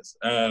 Yeah, it is.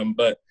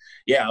 But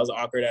yeah, I was an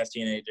awkward ass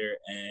teenager,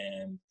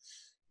 and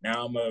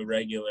now I'm a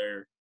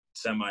regular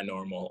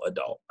semi-normal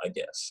adult, I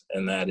guess.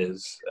 And that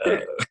is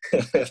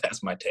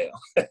that's my tale.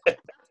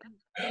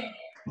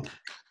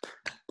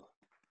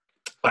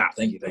 Wow,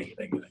 thank you.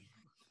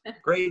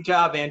 Great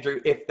job,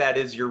 Andrew, if that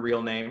is your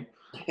real name.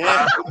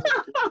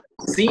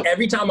 See,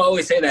 every time I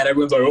always say that,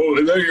 everyone's like, "Oh,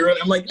 is that your real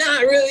name?" I'm like, "Nah,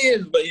 it really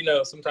is." But you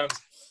know, sometimes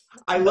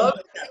I love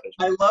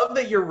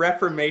that your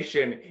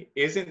reformation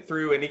isn't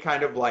through any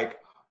kind of like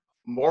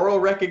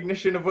moral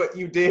recognition of what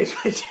you did.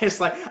 It's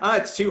just like,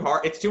 it's too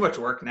hard. It's too much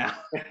work now.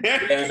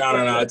 Yeah,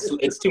 no.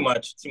 It's too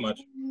much.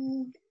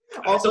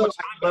 Also,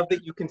 I love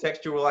that you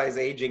contextualize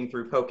aging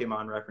through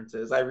Pokemon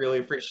references. I really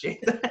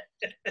appreciate that.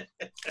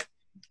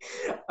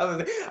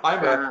 I'm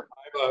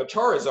a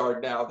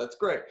Charizard now. That's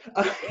great.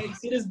 Hey, you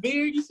see this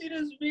beard? Out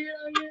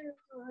here?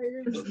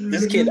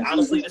 This kid,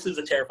 honestly, this is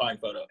a terrifying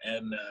photo.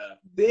 And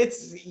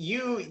it's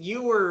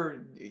you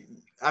were.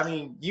 I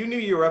mean, you knew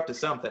you were up to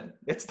something.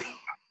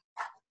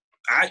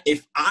 I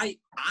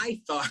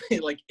thought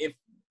like if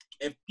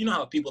you know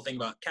how people think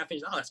about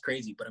catfish, oh, that's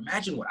crazy. But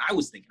imagine what I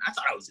was thinking. I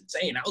thought I was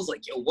insane. I was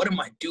like, yo, what am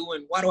I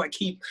doing? Why do I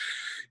keep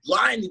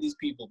lying to these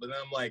people? But then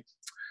I'm like,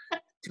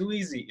 too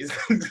easy. It's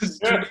too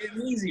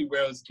damn easy,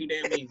 bro. It's too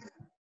damn easy.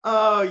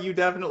 Oh, you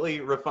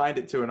definitely refined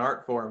it to an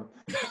art form.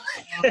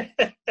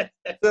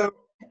 So,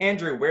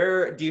 Andrew,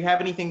 where do you have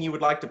anything you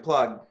would like to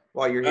plug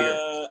while you're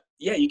here?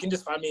 Yeah, you can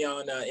just find me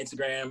on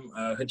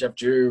Instagram, Jeff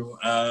Drew.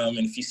 And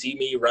if you see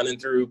me running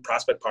through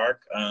Prospect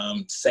Park,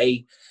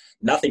 say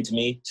nothing to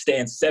me.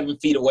 Stand 7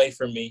 feet away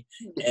from me,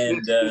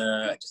 and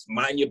just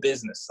mind your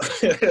business.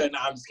 No,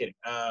 I'm just kidding.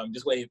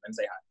 Just wave and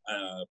say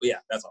hi. But yeah,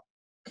 that's all.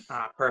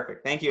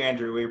 Perfect. Thank you,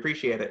 Andrew. We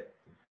appreciate it.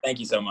 Thank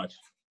you so much.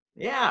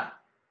 Yeah.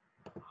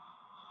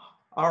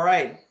 All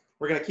right.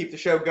 We're going to keep the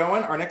show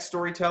going. Our next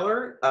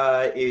storyteller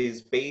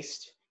is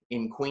based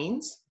in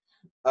Queens.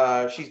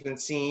 She's been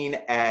seen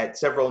at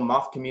several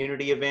Moth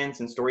community events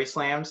and story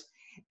slams,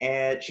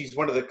 and she's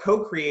one of the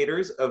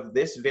co-creators of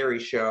this very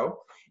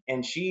show,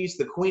 and she's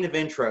the queen of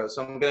intro.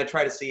 So I'm going to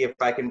try to see if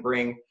I can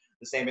bring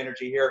the same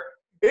energy here.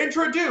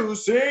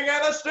 Introducing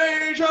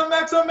Anastassiya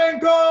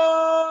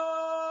Maximenko!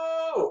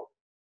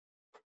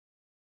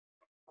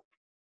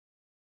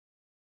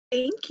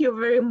 Thank you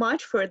very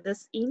much for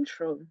this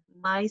intro.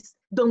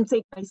 Don't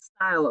take my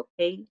style,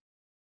 okay?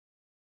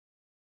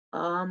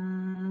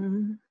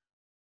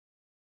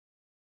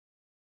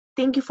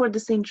 Thank you for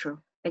this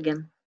intro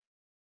again.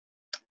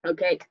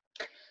 Okay,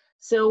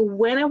 so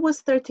when I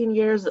was 13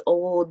 years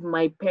old,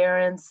 my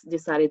parents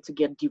decided to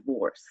get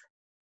divorced.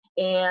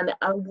 And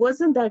I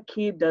wasn't that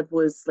kid that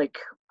was like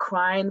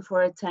crying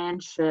for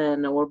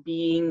attention or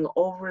being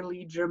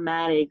overly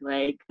dramatic,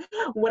 like,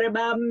 what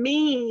about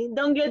me?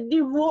 Don't get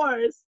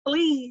divorced,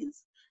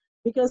 please.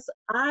 Because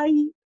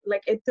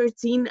at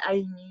 13,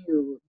 I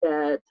knew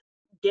that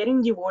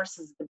getting divorced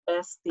is the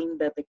best thing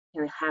that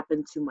can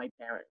happen to my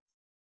parents.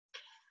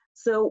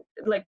 So,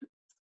 like,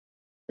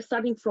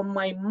 starting from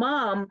my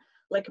mom,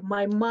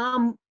 my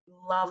mom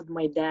loved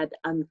my dad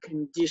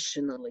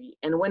unconditionally.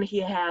 And when he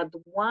had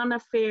one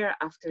affair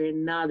after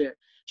another,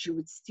 she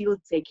would still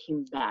take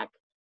him back.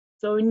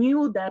 So I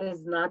knew that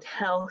is not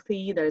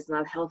healthy. That is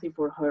not healthy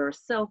for her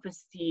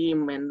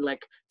self-esteem and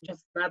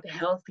just not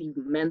healthy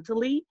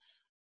mentally.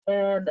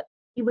 And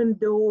even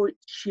though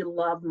she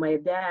loved my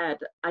dad,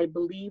 I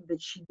believe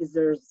that she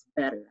deserves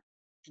better.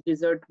 She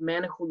deserved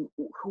men who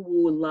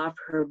would love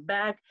her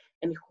back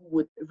and who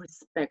would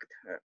respect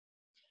her.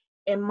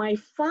 And my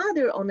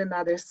father, on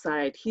another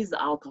side, he's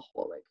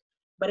alcoholic.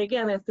 But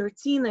again, at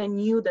 13, I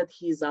knew that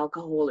he's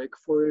alcoholic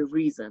for a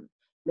reason.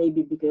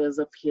 Maybe because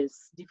of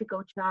his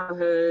difficult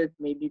childhood,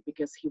 maybe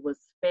because he was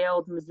a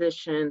failed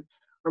musician,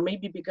 or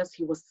maybe because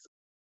he was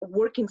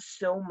working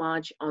so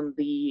much on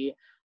the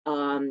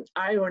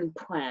iron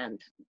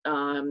plant,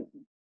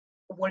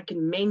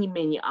 working many,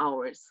 many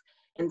hours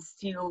and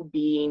still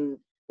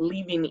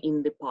living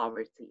in the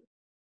poverty.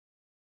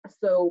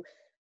 So,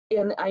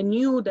 and I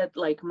knew that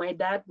like my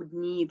dad would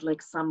need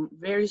like some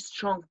very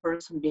strong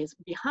person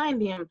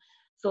behind him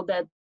so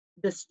that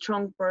the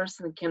strong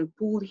person can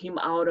pull him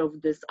out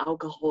of this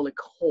alcoholic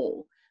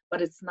hole.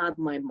 But it's not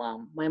my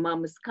mom. My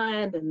mom is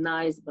kind and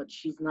nice, but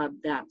she's not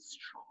that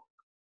strong.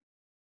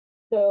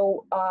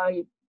 So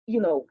I,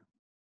 you know,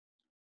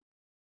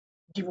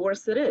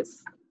 divorce it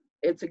is.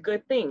 It's a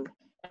good thing.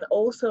 And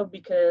also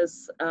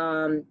because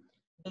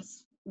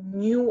this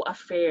new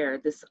affair,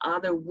 this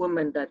other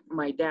woman that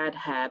my dad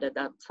had at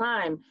that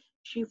time,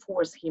 she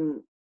forced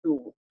him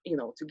to,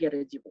 to get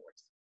a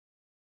divorce.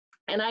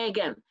 And I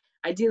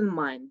didn't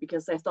mind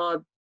because I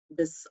thought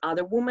this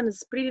other woman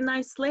is a pretty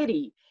nice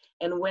lady.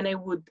 And when I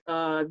would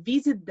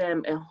visit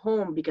them at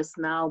home, because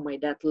now my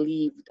dad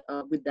lived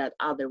with that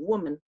other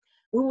woman,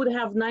 we would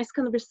have nice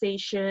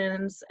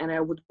conversations and I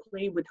would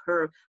play with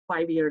her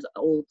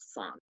 5-year-old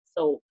son.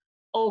 So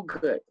all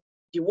good.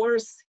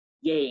 Divorce,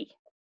 yay.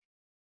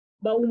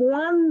 But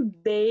one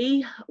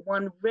day,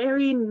 one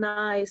very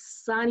nice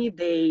sunny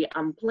day,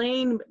 I'm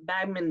playing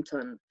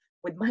badminton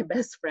with my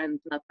best friend,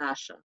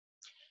 Natasha.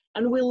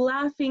 And we're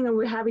laughing and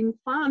we're having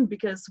fun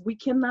because we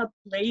cannot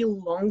play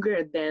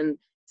longer than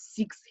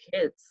 6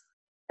 hits.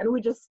 And we're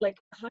just like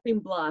having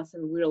blast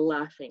and we're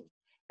laughing.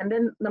 And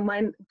then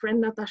my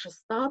friend Natasha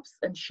stops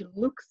and she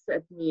looks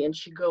at me and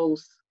she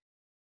goes,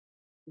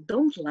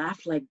 "Don't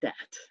laugh like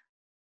that."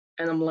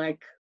 And I'm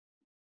like,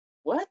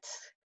 "What?"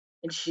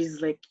 And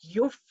she's like,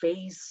 "Your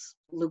face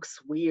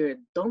looks weird.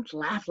 Don't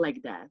laugh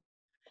like that."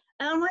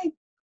 And I'm like,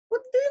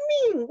 "What do you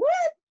mean?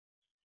 What?"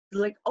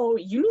 Like, "Oh,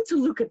 you need to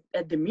look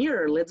at the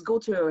mirror. Let's go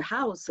to your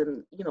house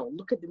and,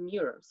 look at the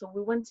mirror." So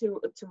we went to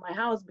my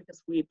house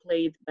because we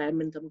played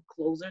badminton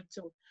closer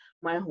to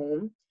my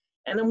home.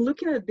 And I'm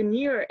looking at the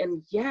mirror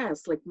and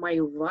yes, like my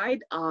right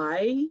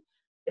eye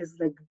is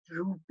like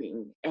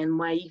drooping and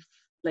my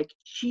like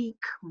cheek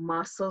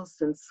muscles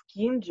and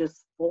skin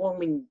just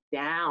falling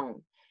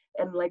down.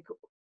 And like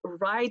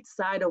right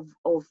side of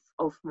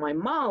my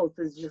mouth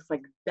is just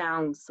like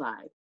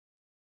downside.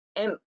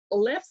 And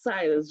left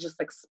side is just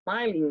like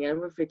smiling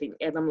and everything.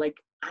 And I'm like,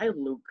 I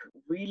look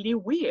really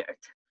weird.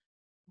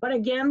 But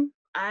again,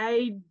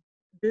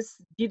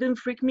 this didn't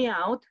freak me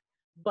out,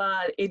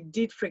 but it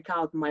did freak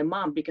out my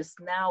mom because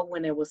now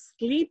when I was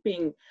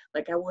sleeping,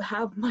 like I would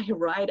have my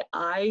right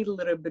eye a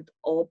little bit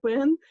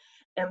open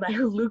and I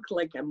look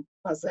like I'm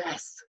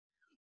possessed.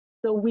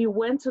 So we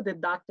went to the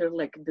doctor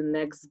like the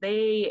next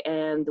day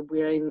and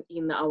we're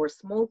in our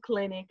small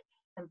clinic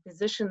and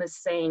physician is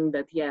saying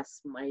that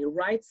yes, my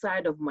right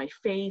side of my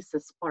face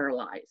is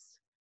paralyzed.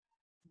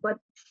 But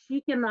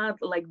she cannot,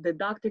 like the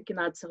doctor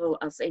cannot tell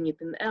us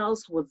anything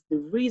else, what's the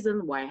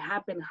reason, why it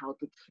happened, how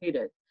to treat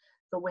it.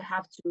 So we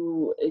have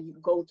to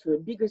go to a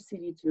bigger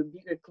city, to a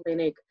bigger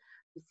clinic,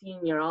 to see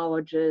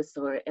neurologists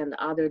and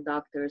other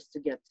doctors to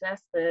get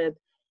tested.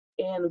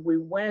 And we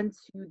went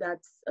to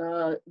that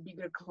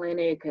bigger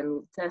clinic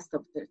and test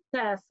after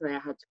test, and I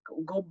had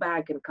to go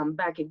back and come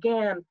back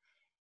again.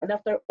 And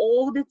after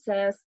all the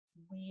tests,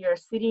 we are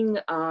sitting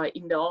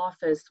in the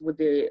office with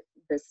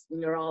this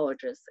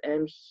neurologist,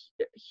 and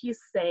he's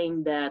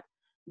saying that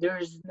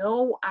there's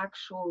no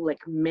actual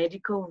like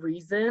medical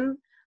reason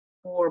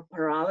for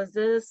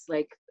paralysis.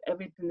 Like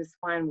everything is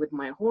fine with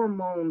my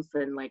hormones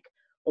and like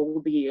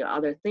all the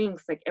other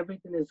things, like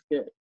everything is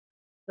good.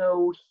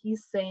 So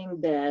he's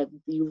saying that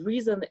the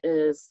reason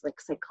is like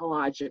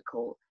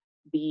psychological.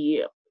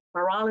 The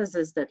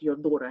paralysis that your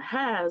daughter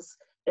has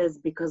is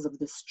because of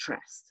the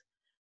stress.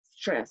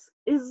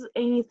 Is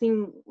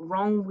anything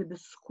wrong with the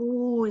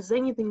school? Is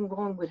anything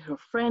wrong with her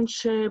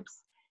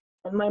friendships?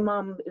 And my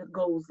mom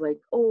goes like,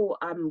 "Oh,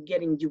 I'm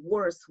getting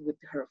divorced with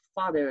her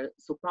father,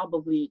 so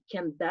probably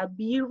can that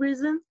be a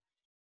reason?"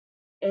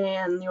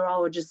 And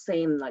neurologist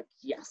saying like,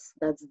 yes,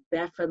 that's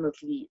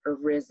definitely a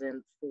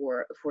reason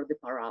for the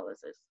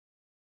paralysis.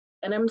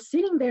 And I'm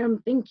sitting there, I'm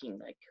thinking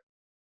like,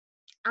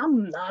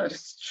 I'm not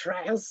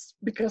stressed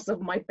because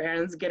of my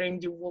parents getting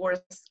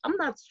divorced. I'm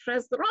not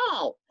stressed at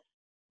all.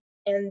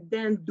 And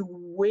then the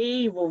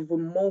wave of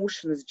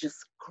emotion is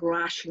just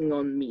crashing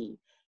on me.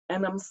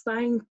 And I'm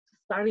starting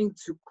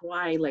to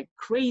cry like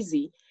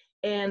crazy.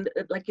 And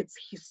like it's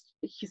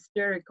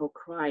hysterical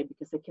cry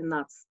because I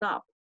cannot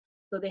stop.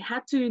 So they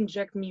had to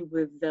inject me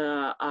with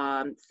the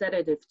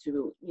sedative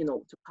to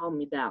calm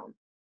me down.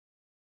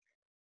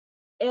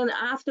 And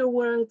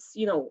afterwards,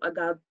 I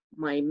got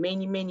my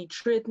many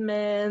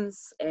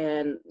treatments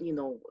and,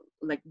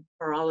 like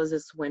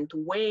paralysis went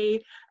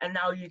away. And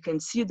now you can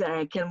see that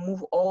I can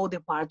move all the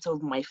parts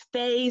of my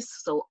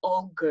face. So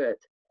all good.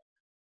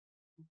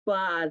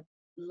 But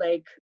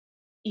like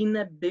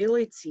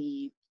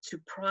inability to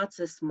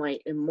process my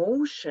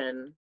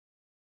emotion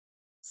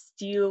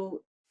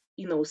still,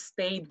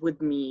 stayed with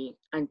me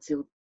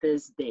until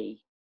this day.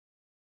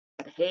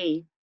 But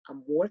hey,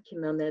 I'm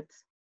working on it.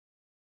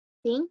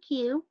 Thank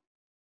you.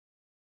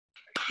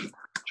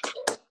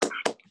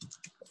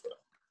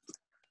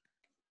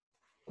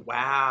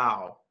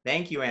 Wow.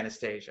 Thank you,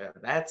 Anastasia.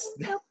 That's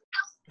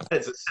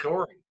a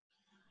story.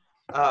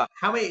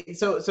 How many?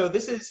 So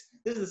this is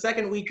the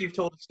second week you've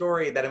told a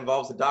story that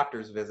involves a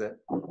doctor's visit.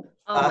 Oh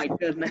my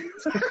goodness.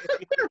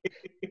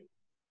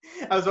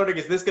 I was wondering,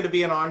 is this going to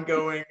be an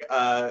ongoing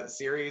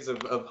series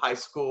of high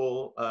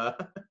school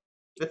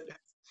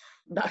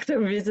Doctor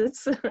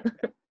visits?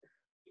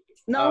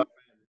 No,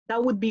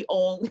 that would be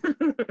all.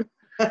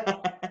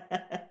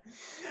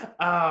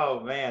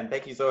 Oh man,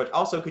 thank you so much.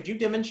 Also, could you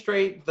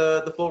demonstrate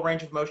the full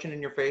range of motion in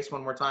your face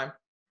one more time?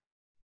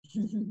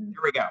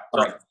 Here we go.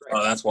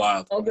 Oh, that's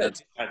wild. Oh,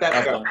 good.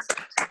 That's go.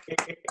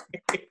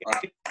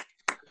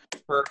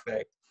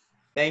 Perfect.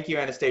 Thank you,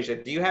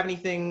 Anastasia. Do you have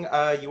anything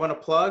you want to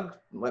plug?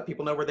 Let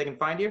people know where they can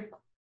find you?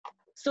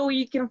 So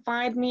you can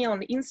find me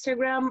on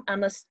Instagram,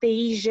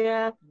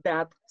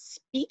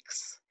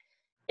 Anastasia.speaks.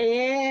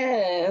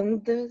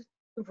 And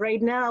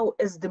right now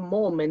is the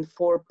moment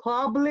for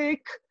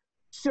public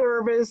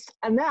service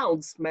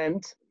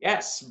announcement.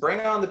 Yes, bring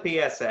on the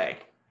PSA.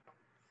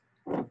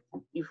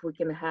 If we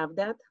can have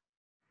that.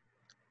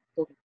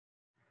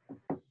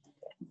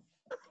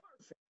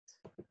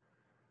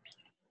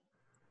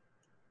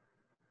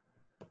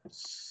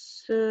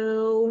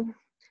 So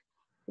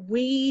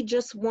we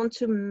just want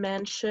to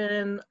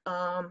mention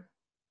a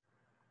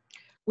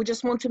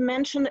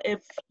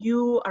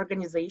few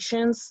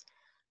organizations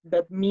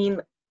that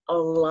mean a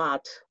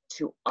lot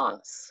to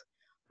us.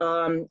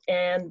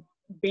 And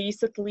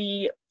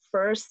basically,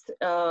 first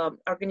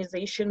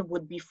organization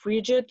would be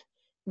Frigid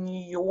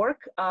New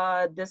York.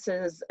 This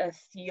is a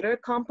theater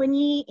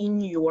company in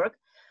New York,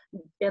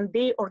 and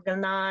they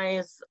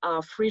organize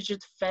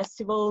Frigid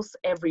festivals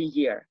every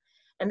year.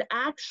 And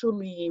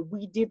actually,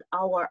 we did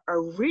our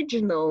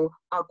original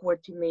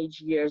Awkward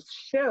Teenage Years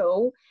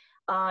show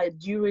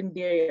during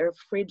their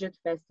Frigid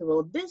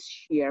Festival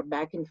this year,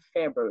 back in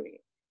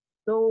February.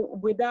 So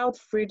without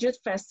Frigid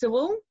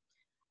Festival,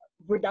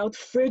 without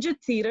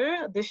Frigid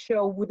Theater, the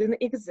show wouldn't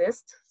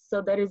exist.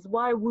 So that is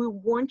why we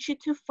want you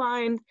to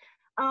find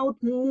out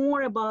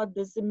more about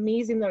this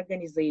amazing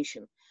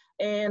organization.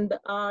 And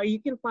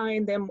you can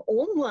find them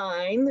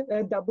online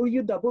at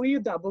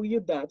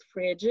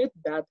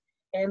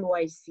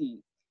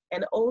www.frigid.nyc,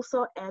 and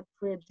also at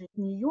Frigid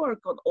New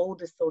York on all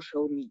the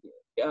social media,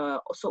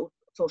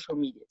 social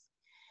medias.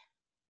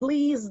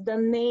 Please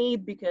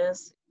donate,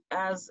 because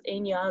as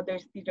any other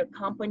theater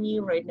company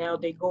right now,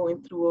 they're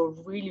going through a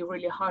really,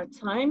 really hard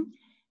time.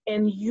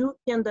 And you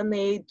can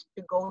donate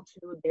to go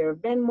to their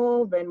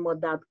Venmo,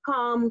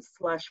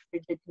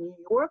 venmo.com/Frigid New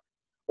York,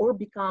 or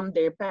become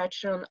their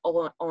patron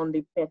on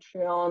the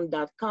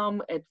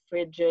patreon.com at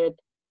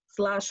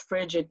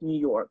Frigid/Frigid New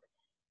York.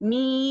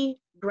 Me,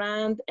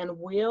 Grant, and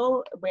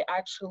Will, we're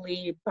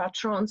actually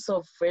patrons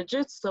of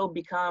Frigid, so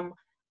become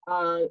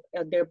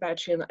their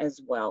patron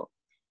as well.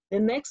 The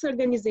next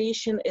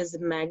organization is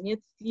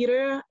Magnet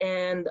Theater,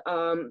 and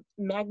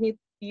Magnet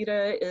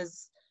Theater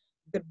is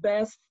the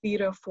best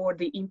theater for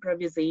the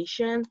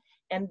improvisation,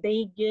 and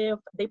they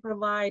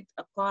provide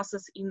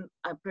classes in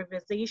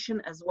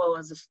improvisation as well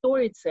as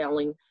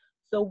storytelling.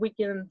 So we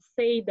can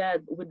say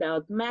that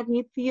without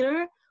Magnet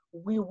Theater,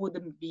 we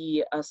wouldn't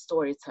be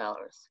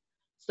storytellers.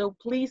 So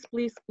please,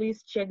 please,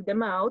 please check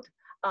them out.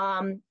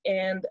 And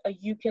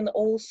you can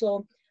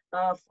also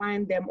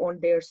find them on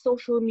their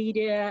social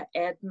media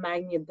at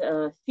Magnet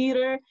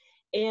Theater.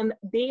 And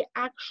they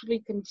actually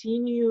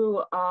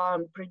continue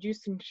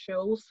producing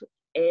shows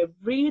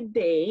every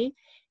day.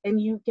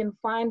 And you can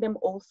find them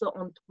also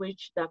on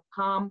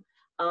twitch.com,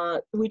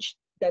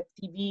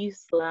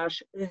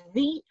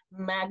 twitch.tv/The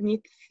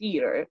Magnet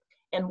Theater,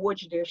 and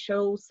watch their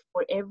shows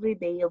for every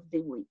day of the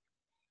week.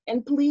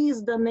 And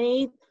please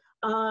donate.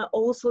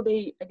 Also,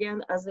 they,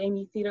 again, as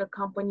any theater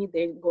company,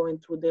 they're going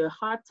through the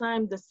hard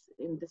time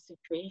in this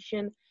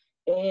situation.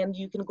 And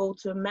you can go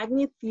to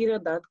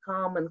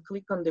magnettheater.com and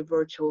click on the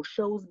virtual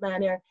shows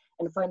banner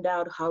and find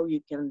out how you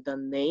can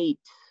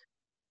donate.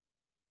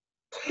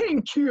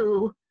 Thank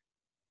you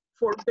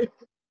for the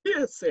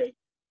PSA.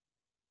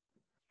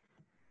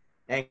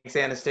 Thanks,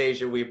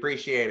 Anastasia. We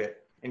appreciate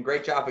it. And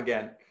great job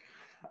again.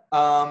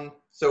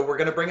 So we're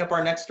going to bring up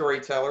our next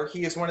storyteller.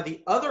 He is one of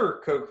the other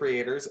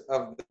co-creators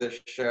of the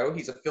show.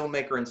 He's a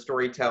filmmaker and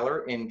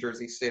storyteller in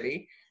Jersey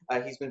City.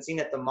 He's been seen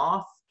at the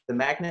Moth, the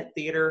Magnet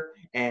Theater,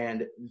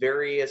 and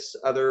various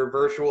other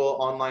virtual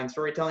online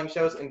storytelling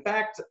shows. In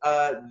fact,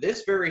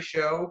 this very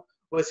show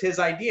was his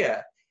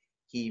idea.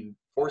 He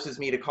forces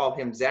me to call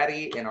him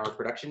Zaddy in our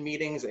production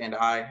meetings, and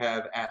I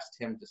have asked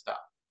him to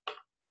stop.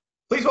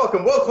 Please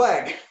welcome Will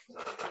Clegg.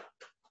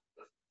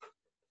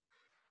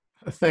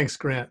 Thanks,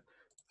 Grant.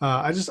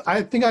 I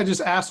think I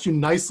just asked you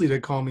nicely to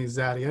call me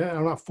Zaddy.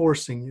 I'm not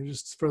forcing you,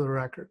 just for the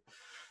record.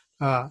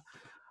 All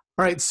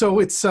right, so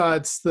it's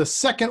the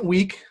second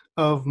week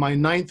of my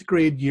 9th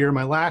grade year,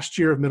 my last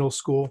year of middle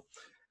school,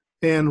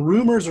 and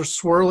rumors are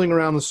swirling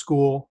around the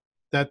school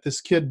that this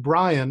kid,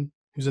 Brian,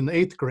 who's in the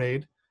 8th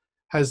grade,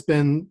 has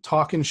been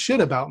talking shit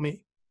about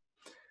me.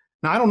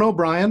 Now, I don't know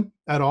Brian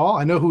at all.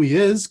 I know who he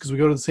is because we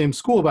go to the same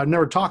school, but I've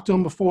never talked to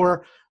him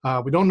before.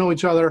 We don't know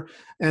each other.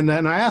 And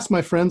then I asked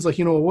my friends, like,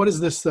 what is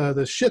this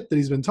shit that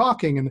he's been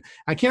talking? And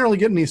I can't really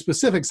get any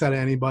specifics out of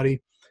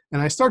anybody.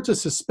 And I start to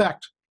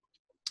suspect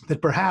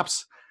that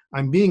perhaps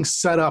I'm being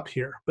set up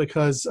here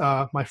because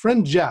my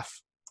friend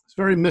Jeff is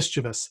very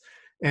mischievous.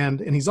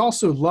 And he's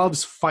also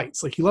loves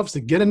fights. Like, he loves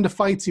to get into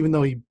fights, even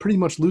though he pretty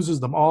much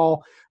loses them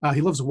all. He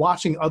loves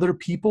watching other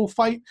people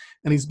fight.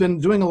 And he's been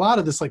doing a lot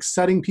of this, like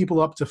setting people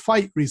up to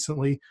fight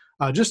recently,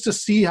 just to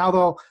see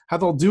how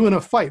they'll do in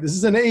a fight. This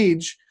is an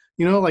age,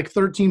 like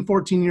 13,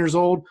 14 years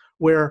old,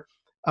 where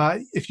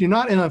if you're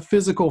not in a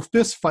physical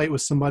fist fight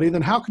with somebody,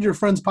 then how could your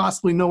friends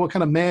possibly know what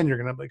kind of man you're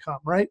going to become,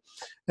 right?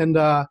 And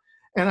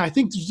I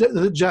think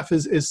Jeff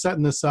is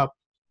setting this up.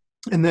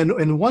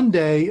 And one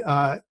day,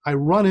 I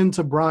run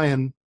into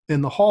Brian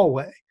in the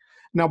hallway.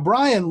 Now,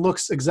 Brian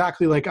looks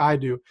exactly like I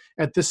do.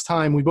 At this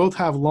time, we both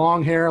have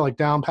long hair, like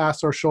down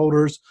past our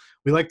shoulders.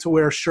 We like to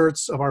wear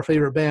shirts of our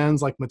favorite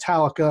bands like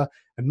Metallica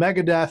and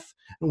Megadeth,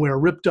 and wear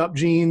ripped up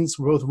jeans.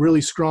 We're both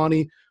really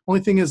scrawny.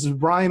 Only thing is,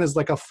 Brian is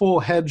like a full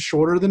head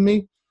shorter than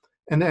me.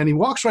 And he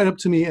walks right up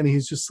to me and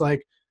he's just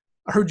like,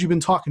 I heard you've been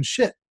talking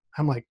shit.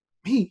 I'm like,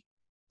 me?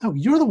 No,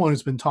 you're the one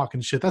who's been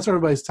talking shit. That's what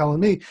everybody's telling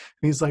me. And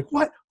he's like,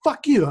 what?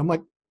 Fuck you. I'm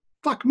like,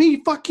 fuck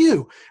me, fuck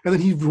you. And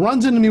then he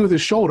runs into me with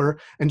his shoulder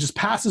and just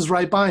passes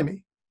right by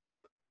me.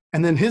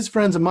 And then his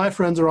friends and my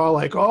friends are all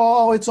like,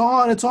 oh, it's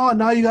on.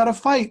 Now you got to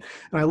fight.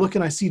 And I look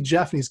and I see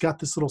Jeff and he's got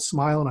this little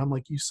smile and I'm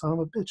like, you son of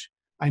a bitch.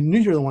 I knew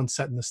you're the one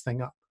setting this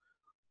thing up.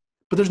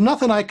 But there's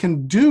nothing I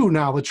can do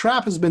now. The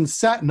trap has been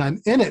set and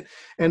I'm in it.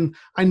 And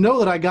I know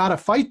that I got to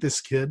fight this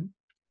kid.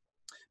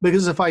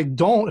 Because if I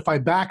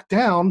back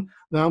down,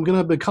 then I'm going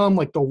to become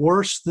like the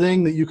worst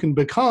thing that you can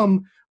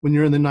become when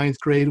you're in the 9th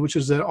grade, which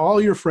is that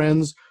all your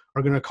friends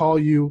are going to call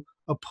you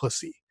a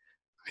pussy.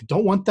 I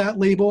don't want that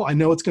label. I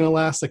know it's going to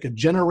last like a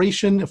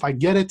generation if I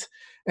get it.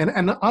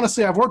 And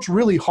honestly, I've worked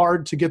really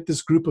hard to get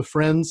this group of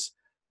friends.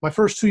 My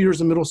first 2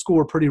 years in middle school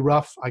were pretty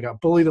rough. I got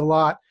bullied a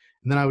lot.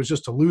 And then I was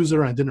just a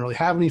loser and I didn't really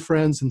have any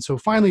friends. And so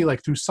finally,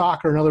 like through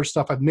soccer and other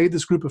stuff, I've made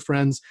this group of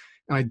friends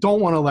and I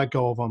don't want to let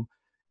go of them.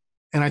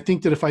 And I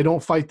think that if I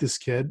don't fight this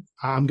kid,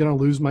 I'm going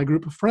to lose my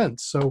group of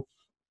friends. So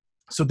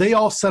they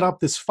all set up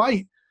this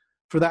fight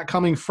for that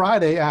coming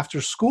Friday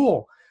after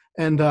school.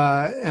 And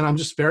I'm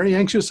just very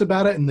anxious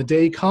about it. And the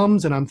day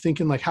comes and I'm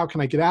thinking like, how can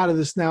I get out of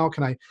this now?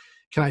 Can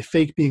I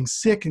fake being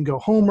sick and go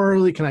home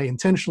early? Can I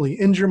intentionally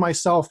injure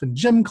myself in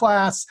gym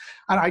class?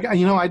 I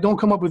don't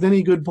come up with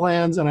any good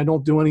plans and I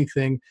don't do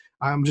anything.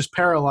 I'm just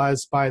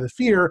paralyzed by the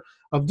fear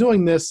of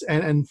doing this.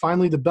 And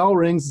finally the bell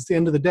rings. It's the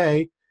end of the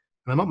day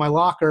and I'm at my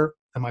locker.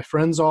 And my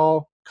friends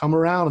all come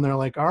around and they're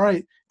like, all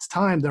right, it's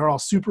time. They're all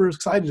super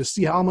excited to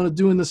see how I'm going to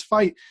do in this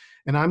fight.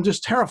 And I'm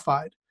just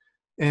terrified.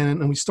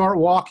 And we start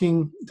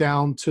walking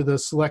down to the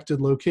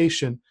selected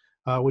location,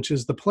 which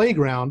is the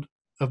playground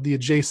of the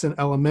adjacent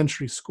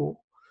elementary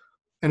school.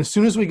 And as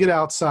soon as we get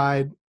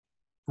outside,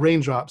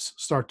 raindrops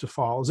start to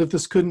fall, as if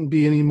this couldn't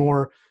be any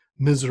more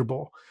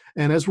miserable.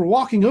 And as we're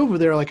walking over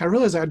there, like I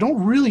realize I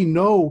don't really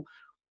know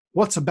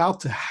what's about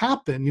to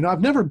happen.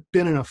 I've never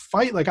been in a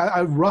fight. Like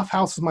I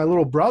roughhoused my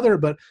little brother,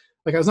 but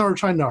like I was never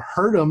trying to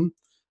hurt him,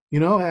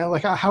 and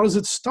like how does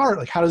it start?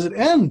 Like, how does it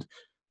end?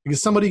 Like,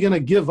 is somebody going to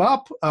give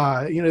up?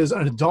 Is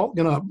an adult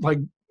going to like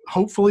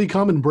hopefully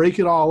come and break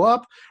it all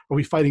up? Are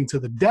we fighting to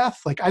the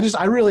death? Like,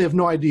 I really have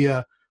no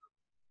idea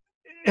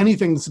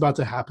anything that's about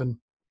to happen.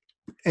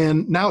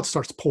 And now it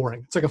starts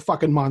pouring. It's like a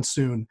fucking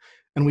monsoon.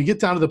 And we get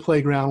down to the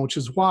playground, which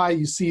is why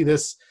you see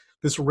this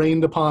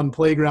rained upon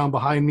playground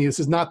behind me. This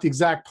is not the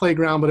exact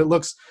playground, but it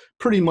looks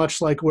pretty much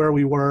like where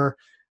we were.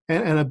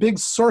 And a big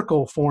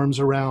circle forms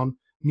around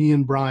me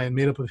and Brian,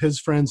 made up of his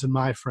friends and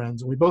my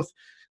friends. And we both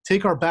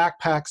take our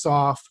backpacks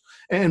off.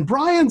 And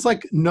Brian's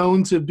like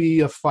known to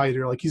be a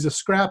fighter. Like he's a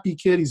scrappy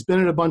kid. He's been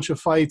in a bunch of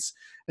fights.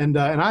 And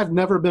I've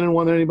never been in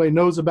one that anybody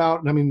knows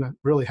about. I mean, I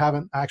really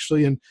haven't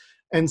actually.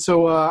 And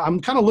so I'm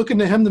kind of looking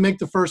to him to make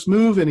the first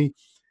move. And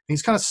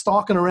he's kind of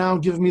stalking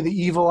around, giving me the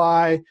evil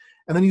eye.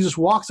 And then he just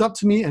walks up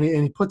to me and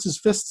he puts his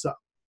fists up.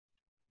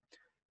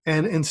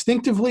 And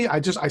instinctively, I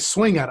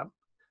swing at him.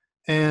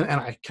 And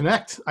I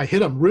connect. I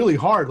hit him really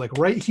hard, like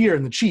right here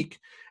in the cheek.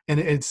 And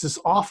it's this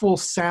awful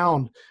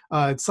sound.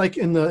 It's like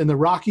in the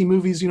Rocky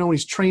movies, when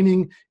he's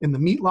training in the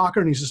meat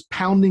locker and he's just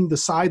pounding the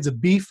sides of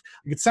beef.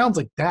 Like, it sounds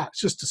like that. It's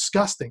just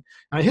disgusting.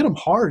 And I hit him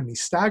hard and he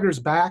staggers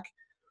back.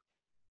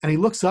 And he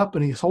looks up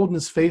and he's holding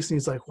his face and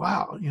he's like,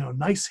 wow,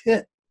 nice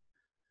hit.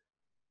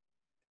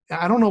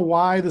 I don't know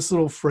why this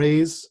little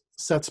phrase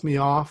sets me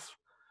off,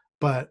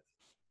 but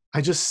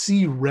I just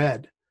see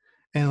red.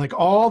 And like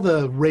all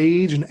the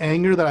rage and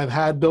anger that I've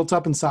had built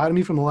up inside of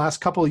me from the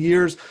last couple of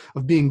years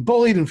of being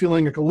bullied and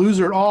feeling like a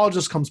loser, it all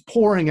just comes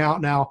pouring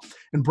out now.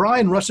 And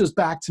Brian rushes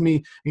back to me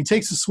and he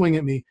takes a swing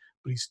at me,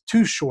 but he's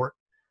too short.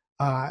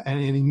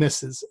 and he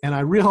misses. And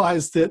I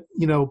realized that,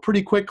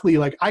 pretty quickly,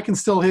 like I can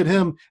still hit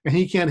him and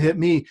he can't hit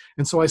me.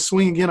 And so I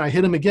swing again, I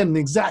hit him again in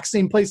the exact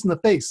same place in the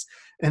face.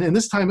 And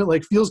this time it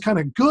like feels kind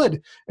of good.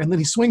 And then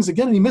he swings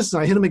again and he misses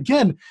and I hit him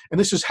again. And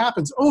this just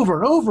happens over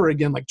and over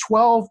again, like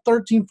 12,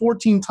 13,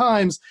 14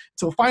 times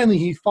until finally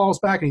he falls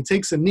back and he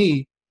takes a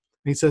knee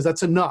and he says,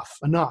 "That's enough.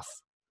 And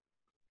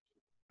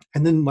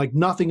then like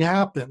nothing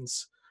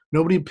happens.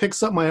 Nobody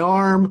picks up my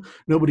arm.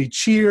 Nobody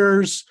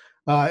cheers.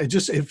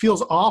 It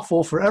feels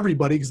awful for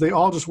everybody because they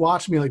all just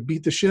watch me like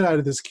beat the shit out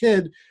of this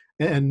kid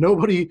and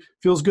nobody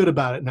feels good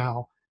about it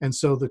now. And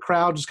so the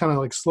crowd just kind of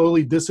like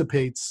slowly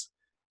dissipates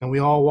and we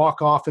all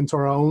walk off into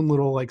our own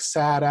little like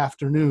sad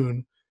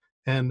afternoon.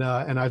 And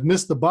I've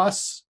missed the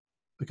bus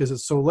because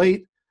it's so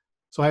late.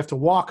 So I have to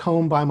walk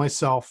home by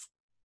myself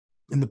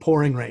in the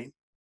pouring rain.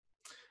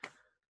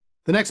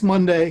 The next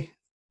Monday,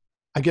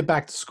 I get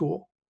back to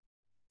school.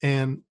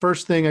 And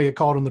first thing, I get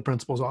called in the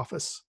principal's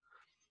office.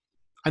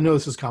 I know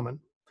this is coming.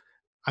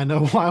 I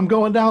know why I'm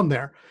going down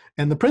there.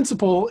 And the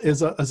principal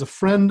is a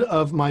friend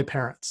of my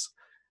parents.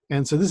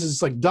 And so this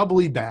is like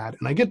doubly bad.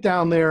 And I get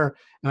down there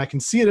and I can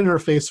see it in her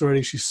face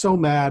already. She's so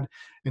mad.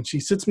 And she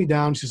sits me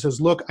down. She says,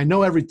 "Look, I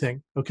know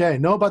everything. Okay, I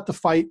know about the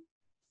fight.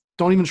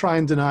 Don't even try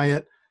and deny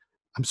it.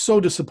 I'm so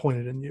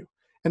disappointed in you."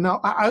 And now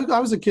I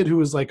was a kid who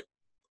was like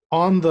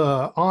on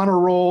the honor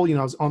roll.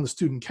 I was on the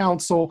student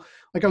council.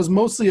 Like I was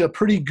mostly a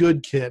pretty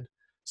good kid.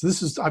 So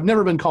I've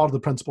never been called to the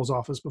principal's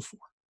office before.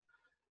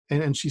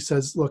 And she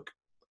says, "Look,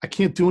 I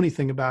can't do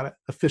anything about it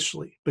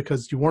officially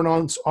because you weren't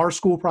on our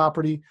school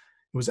property.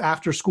 It was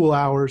after school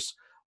hours.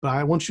 But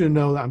I want you to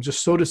know that I'm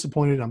just so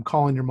disappointed. I'm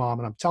calling your mom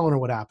and I'm telling her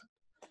what happened."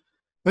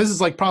 This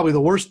is like probably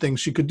the worst thing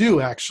she could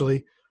do,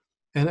 actually.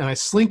 And I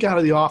slink out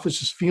of the office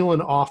just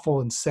feeling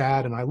awful and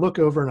sad. And I look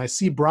over and I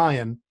see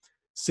Brian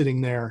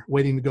sitting there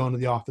waiting to go into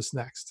the office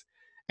next.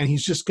 And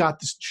he's just got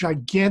this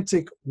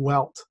gigantic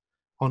welt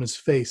on his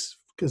face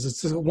because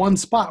it's just one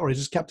spot where he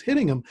just kept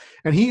hitting him.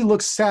 And he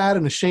looks sad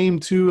and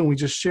ashamed too. And we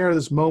just share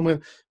this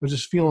moment of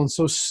just feeling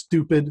so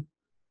stupid.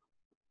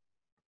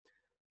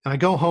 And I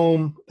go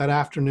home that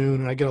afternoon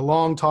and I get a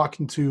long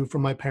talking to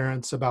from my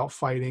parents about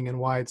fighting and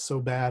why it's so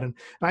bad. And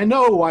I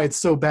know why it's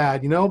so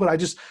bad,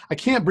 but I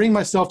can't bring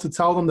myself to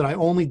tell them that I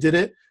only did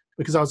it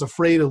because I was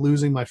afraid of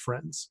losing my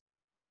friends.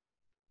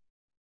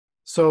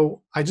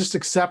 So I just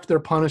accept their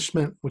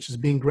punishment, which is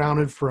being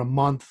grounded for a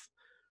month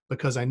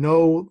because I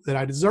know that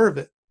I deserve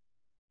it.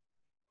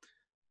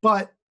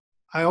 But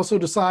I also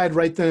decide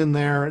right then and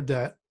there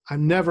that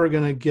I'm never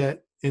going to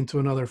get into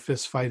another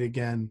fist fight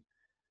again.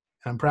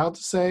 And I'm proud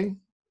to say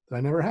that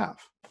I never have.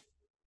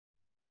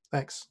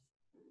 Thanks.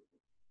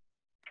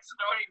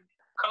 Story,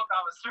 coke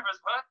on the strippers,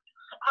 what?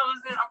 How was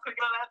it? I'm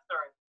clicking on that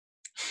story.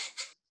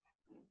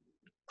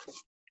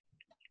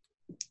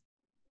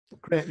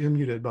 Grant, you're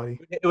muted,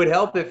 buddy. It would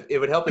help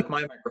if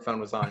my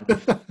microphone was on.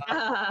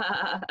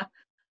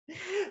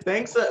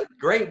 Thanks.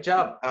 Great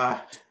job.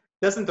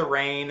 Doesn't the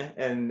rain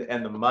and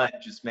the mud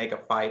just make a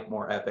fight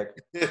more epic?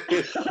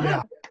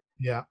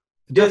 Yeah.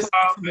 Just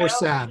more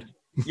sad.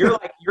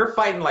 You're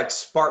fighting like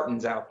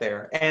Spartans out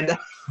there, and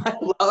I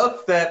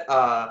love that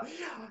a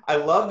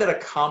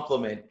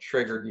compliment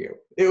triggered you.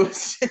 It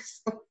was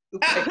just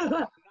like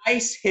a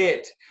nice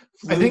hit.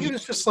 I think it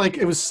was just like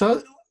it was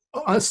so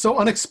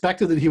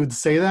unexpected that he would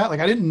say that. Like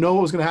I didn't know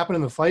what was going to happen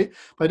in the fight,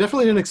 but I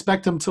definitely didn't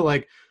expect him to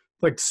like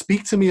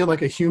speak to me on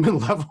like a human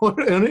level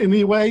in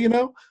any way,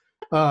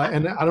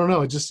 And I don't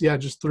know, it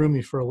just threw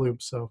me for a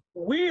loop. So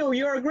Will,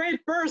 you're a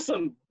great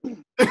person. Will,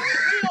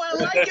 I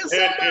like you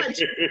so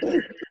much.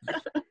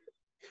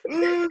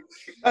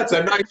 That's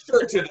a nice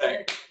shirt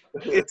today.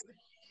 It's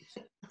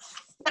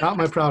not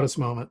my proudest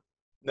moment.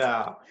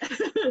 No.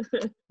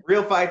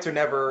 Real fights are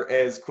never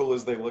as cool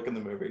as they look in the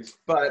movies.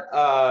 But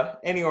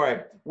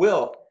anyway,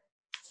 Will,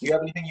 do you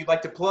have anything you'd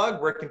like to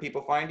plug? Where can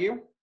people find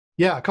you?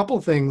 Yeah, a couple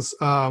of things.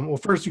 Well,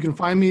 first, you can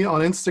find me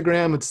on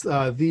Instagram. It's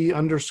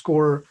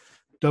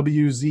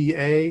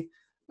 _WZA.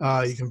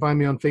 You can find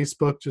me on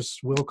Facebook,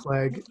 just Will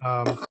Clegg.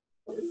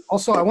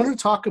 Also, I wanted to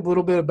talk a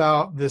little bit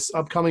about this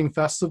upcoming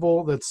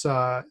festival that's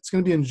it's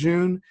going to be in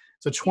June.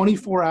 It's a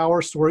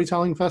 24-hour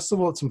storytelling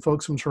festival that some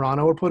folks from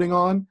Toronto are putting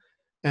on.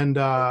 And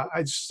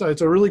it's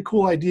a really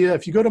cool idea.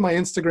 If you go to my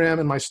Instagram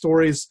and my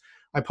stories,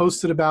 I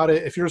posted about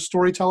it. If you're a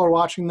storyteller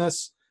watching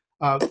this,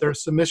 their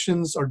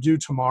submissions are due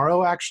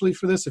tomorrow, actually,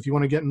 for this, if you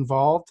want to get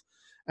involved.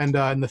 And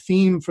the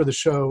theme for the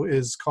show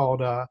is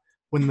called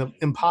When the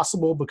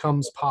Impossible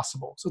Becomes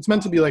Possible. So it's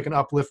meant to be like an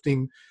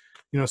uplifting,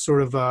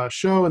 sort of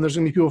show. And there's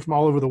going to be people from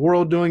all over the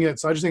world doing it.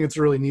 So I just think it's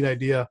a really neat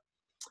idea.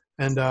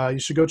 And you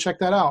should go check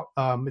that out.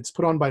 It's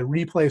put on by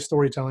Replay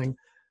Storytelling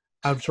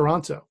out of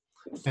Toronto.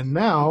 And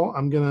now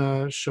I'm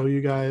going to show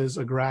you guys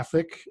a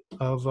graphic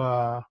of,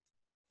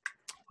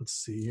 let's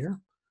see here.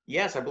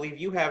 Yes, I believe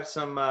you have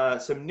some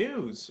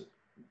news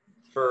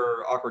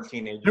for Awkward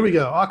Teenage Years. Here we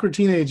go, Awkward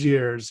Teenage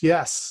Years.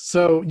 Yes.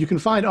 So you can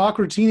find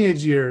Awkward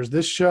Teenage Years,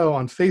 this show,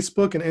 on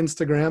Facebook and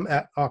Instagram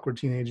at Awkward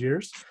Teenage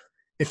Years.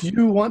 If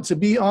you want to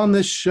be on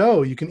this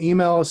show, you can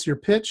email us your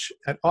pitch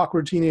at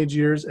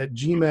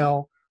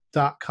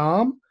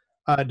awkwardteenageyears@gmail.com.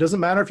 It doesn't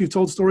matter if you've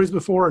told stories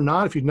before or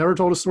not. If you've never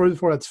told a story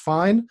before, that's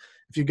fine.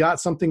 If you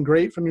got something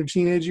great from your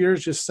teenage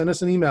years, just send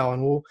us an email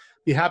and we'll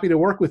be happy to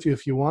work with you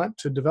if you want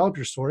to develop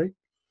your story.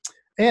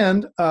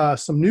 And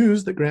some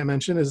news that Grant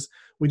mentioned is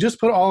we just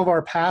put all of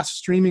our past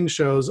streaming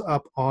shows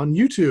up on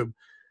YouTube.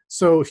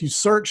 So if you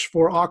search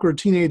for Awkward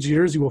Teenage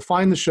Years, you will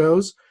find the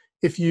shows.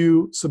 If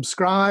you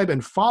subscribe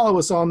and follow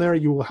us on there,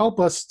 you will help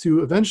us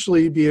to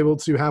eventually be able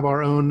to have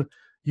our own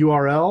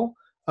URL.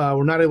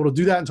 We're not able to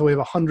do that until we have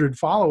 100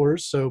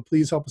 followers, so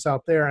please help us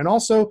out there. And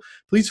also,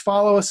 please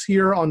follow us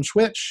here on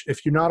Twitch.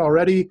 If you're not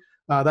already,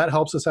 that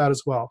helps us out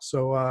as well.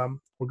 So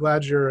we're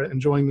glad you're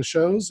enjoying the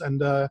shows,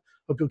 and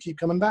hope you'll keep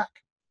coming back.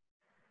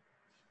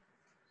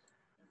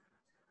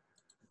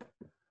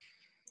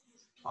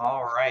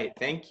 All right.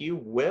 Thank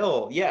you,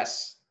 Will.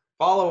 Yes.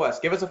 Follow us.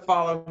 Give us a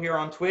follow here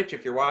on Twitch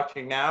if you're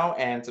watching now,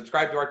 and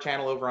subscribe to our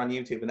channel over on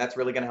YouTube, and that's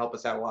really going to help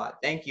us out a lot.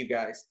 Thank you,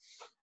 guys.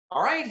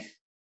 All right.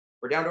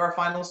 We're down to our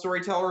final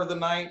storyteller of the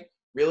night.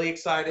 Really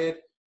excited.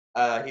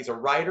 He's a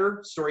writer,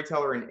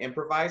 storyteller, and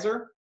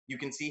improviser. You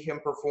can see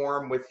him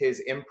perform with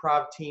his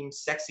improv team,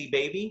 Sexy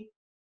Baby.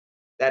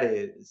 That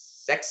is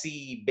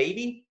Sexy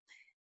Baby.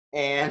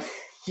 And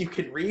you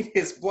can read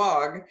his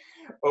blog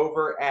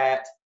over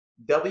at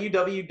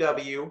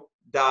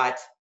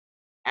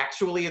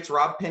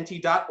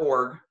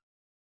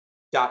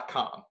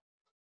www.actuallyitsrobpenty.org.com.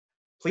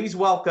 Please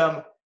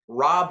welcome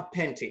Rob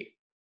Penty.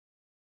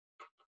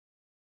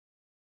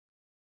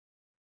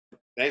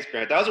 Thanks,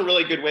 Grant. That was a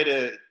really good way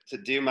to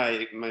do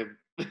my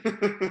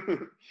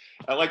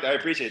I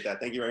appreciate that.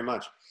 Thank you very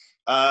much.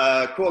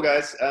 Cool,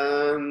 guys.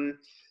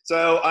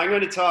 So I'm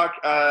going to talk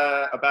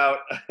about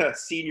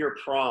senior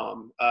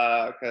prom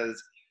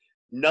because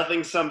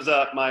nothing sums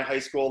up my high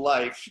school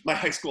life, my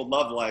high school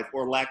love life,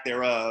 or lack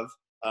thereof,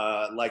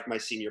 like my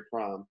senior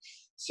prom.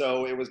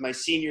 So it was my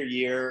senior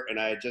year, and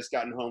I had just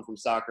gotten home from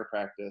soccer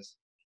practice,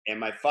 and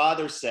my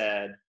father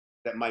said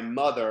that my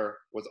mother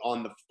was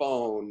on the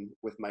phone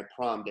with my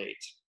prom date.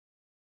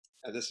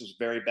 This was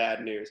very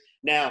bad news.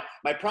 Now,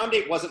 my prom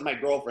date wasn't my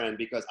girlfriend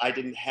because I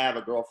didn't have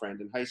a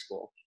girlfriend in high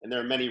school, and there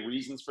are many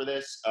reasons for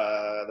this.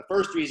 The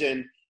first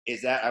reason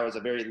is that I was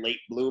a very late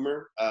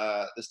bloomer.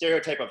 The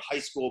stereotype of high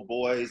school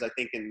boys, I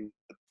think in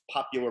the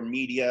popular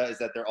media, is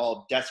that they're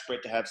all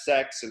desperate to have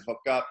sex and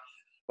hook up.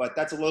 But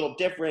that's a little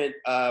different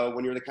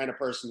when you're the kind of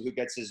person who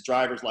gets his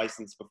driver's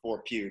license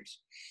before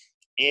pubes.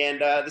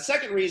 And the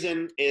second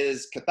reason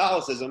is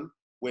Catholicism,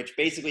 which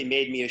basically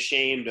made me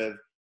ashamed of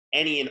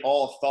any and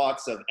all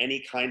thoughts of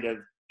any kind of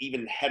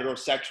even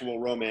heterosexual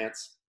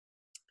romance.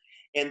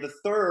 And the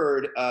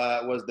third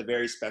was the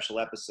very special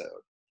episode.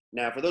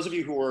 Now, for those of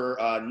you who were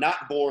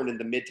not born in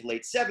the mid to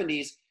late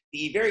 70s,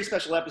 the very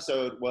special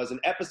episode was an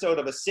episode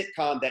of a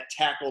sitcom that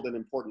tackled an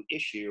important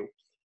issue.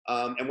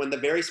 And when the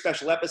very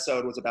special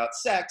episode was about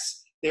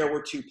sex, there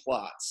were two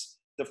plots.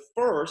 The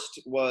first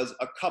was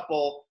a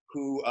couple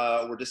who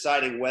were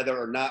deciding whether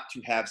or not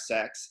to have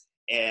sex,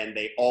 and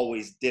they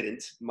always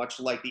didn't, much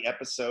like the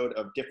episode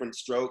of Different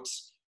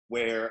Strokes,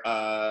 where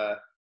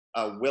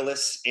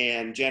Willis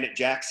and Janet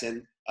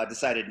Jackson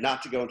decided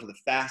not to go into the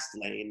fast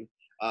lane.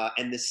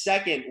 And the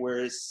second,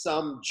 where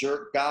some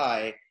jerk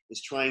guy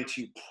is trying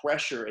to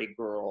pressure a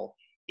girl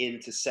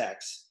into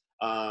sex,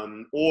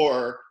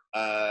 or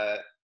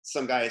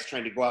some guy is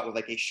trying to go out with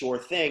like a sure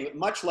thing,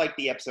 much like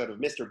the episode of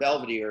Mr.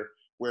 Belvedere,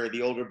 where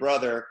the older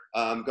brother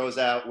goes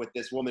out with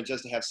this woman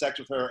just to have sex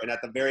with her, and at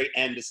the very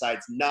end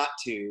decides not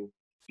to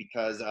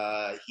because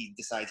he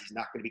decides he's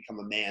not going to become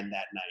a man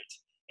that night.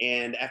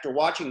 And after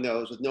watching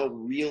those with no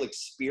real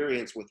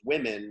experience with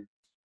women,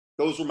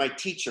 those were my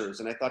teachers.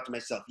 And I thought to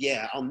myself,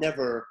 yeah, I'll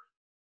never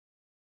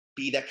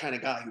be that kind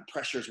of guy who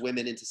pressures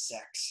women into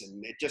sex.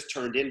 And it just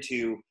turned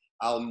into,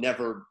 I'll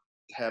never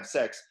have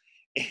sex.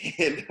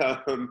 And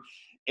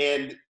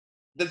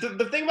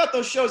the thing about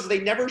those shows is they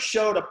never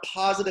showed a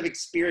positive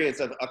experience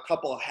of a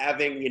couple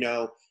having,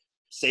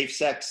 safe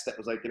sex that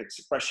was like an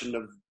expression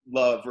of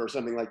love or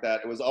something like that.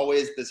 It was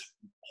always this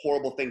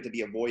horrible thing to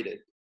be avoided.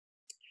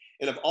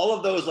 And if all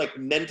of those like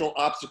mental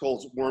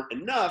obstacles weren't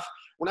enough,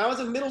 when I was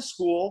in middle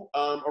school,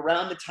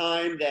 around the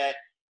time that,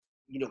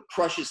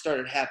 crushes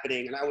started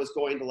happening, and I was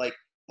going to like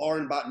bar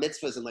and bat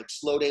mitzvahs and like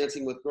slow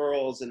dancing with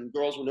girls, and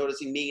girls were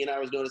noticing me and I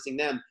was noticing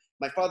them,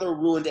 my father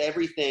ruined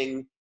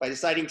everything by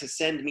deciding to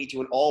send me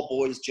to an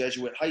all-boys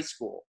Jesuit high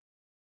school.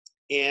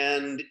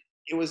 And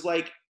it was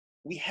like,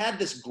 we had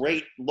this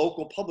great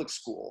local public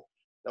school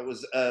that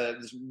was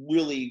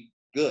really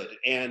good.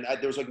 And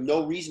there was like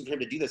no reason for him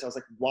to do this. I was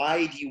like,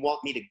 why do you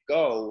want me to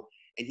go?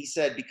 And he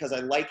said, because I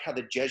like how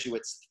the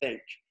Jesuits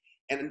think.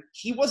 And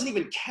he wasn't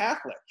even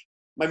Catholic.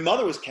 My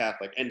mother was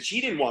Catholic, and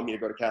she didn't want me to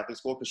go to Catholic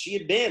school because she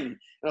had been. And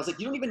I was like,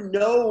 you don't even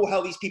know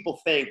how these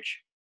people think.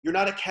 You're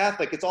not a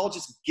Catholic. It's all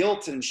just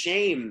guilt and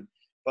shame.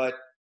 But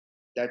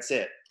that's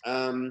it.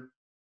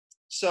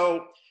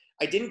 So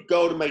I didn't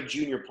go to my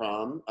junior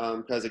prom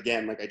because,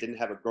 again, like I didn't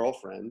have a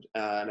girlfriend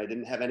and I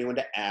didn't have anyone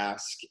to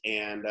ask.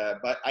 And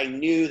but I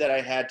knew that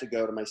I had to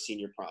go to my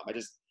senior prom. I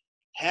just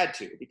had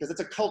to, because it's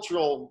a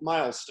cultural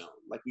milestone.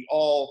 Like we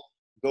all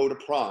go to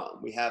prom.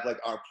 We have like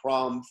our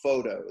prom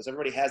photos.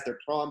 Everybody has their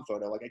prom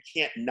photo. Like, I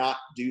can't not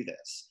do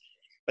this.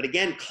 But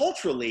again,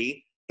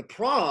 culturally, the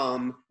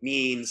prom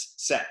means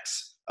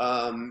sex.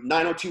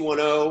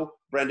 90210,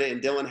 Brenda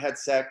and Dylan had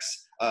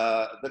sex.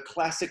 The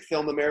classic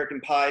film American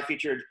Pie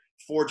featured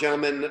 4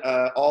 gentlemen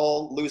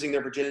all losing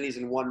their virginities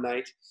in one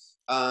night.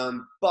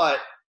 But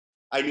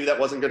I knew that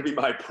wasn't going to be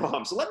my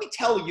prom. So let me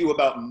tell you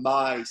about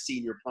my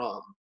senior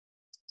prom.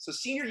 So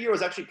senior year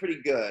was actually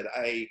pretty good.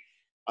 I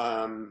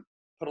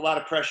put a lot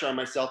of pressure on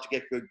myself to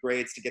get good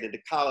grades to get into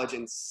college.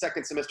 And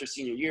second semester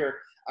senior year,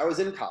 I was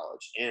in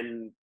college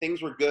and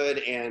things were good.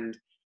 And,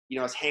 you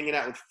know, I was hanging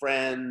out with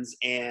friends.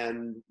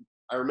 And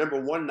I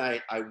remember one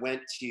night I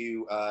went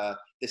to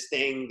this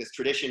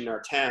tradition in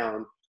our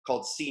town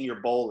called senior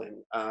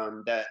bowling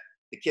that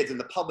the kids in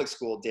the public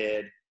school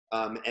did.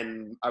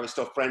 And I was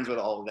still friends with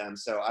all of them.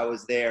 So I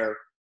was there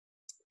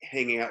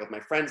hanging out with my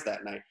friends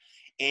that night.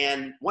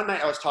 And one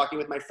night I was talking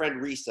with my friend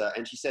Risa,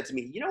 and she said to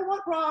me, you know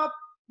what, Rob,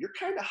 you're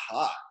kind of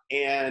hot.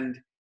 And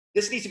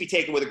this needs to be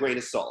taken with a grain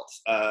of salt.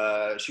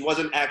 She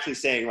wasn't actually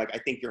saying like, I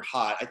think you're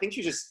hot. I think she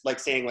was just like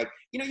saying like,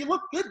 you know, you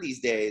look good these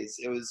days.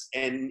 It was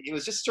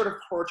just sort of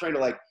her trying to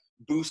like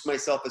boost my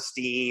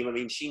self-esteem. I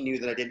mean, she knew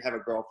that I didn't have a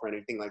girlfriend or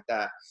anything like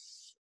that.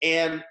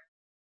 And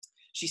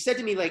she said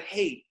to me like,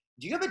 hey,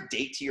 do you have a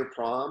date to your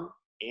prom?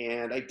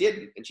 And I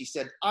didn't. And she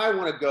said, I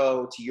want to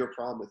go to your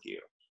prom with you.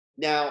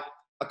 Now,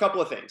 a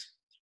couple of things.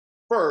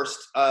 First,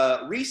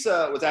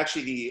 Risa was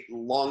actually the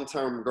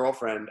long-term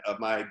girlfriend of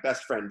my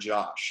best friend,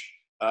 Josh.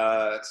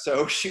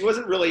 So she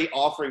wasn't really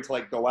offering to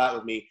like go out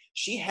with me.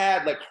 She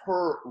had like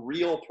her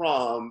real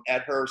prom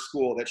at her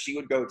school that she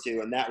would go to,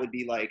 and that would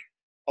be like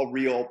a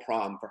real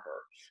prom for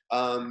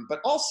her. But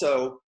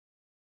also,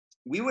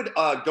 we would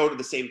go to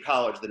the same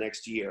college the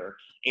next year.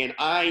 And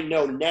I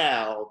know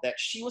now that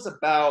she was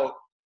about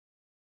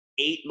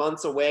 8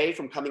 months away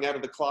from coming out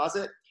of the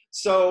closet.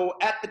 So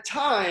at the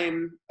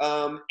time,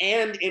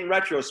 and in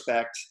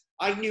retrospect,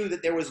 I knew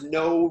that there was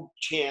no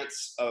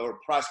chance or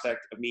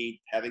prospect of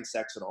me having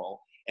sex at all.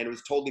 And it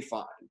was totally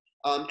fine.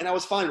 And I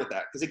was fine with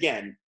that. Because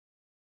again,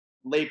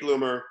 late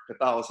bloomer,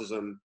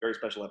 Catholicism, very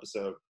special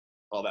episode,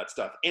 all that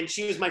stuff. And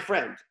she was my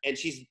friend. And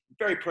she's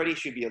very pretty.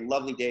 She'd be a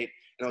lovely date.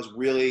 And I was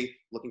really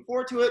looking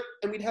forward to it.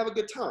 And we'd have a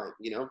good time,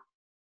 you know?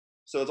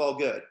 So it's all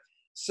good.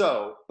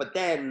 So, but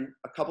then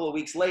a couple of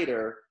weeks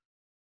later,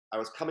 I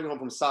was coming home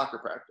from soccer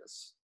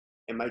practice.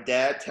 And my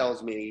dad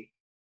tells me,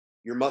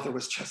 your mother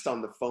was just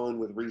on the phone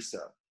with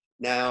Risa.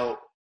 Now,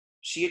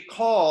 she had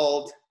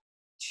called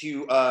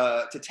to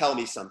tell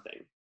me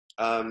something.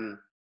 And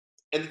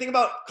the thing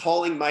about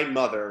calling my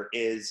mother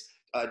is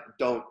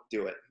don't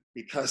do it.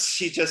 Because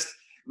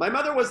my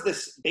mother was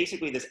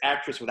basically this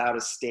actress without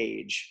a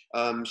stage.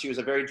 She was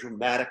a very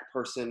dramatic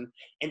person.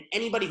 And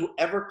anybody who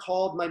ever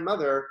called my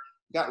mother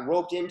got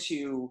roped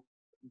into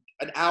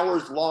an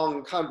hours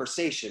long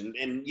conversation.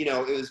 And, you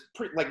know, it was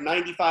pretty, like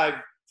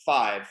 95-5,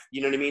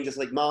 you know what I mean? Just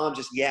like mom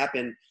just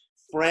yapping,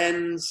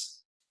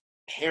 friends,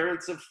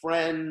 parents of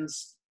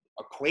friends,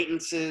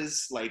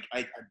 acquaintances, like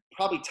I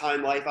probably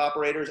Time Life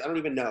operators, I don't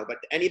even know. But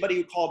anybody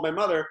who called my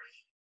mother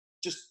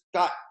just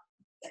got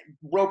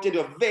roped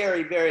into a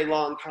very, very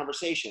long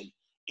conversation.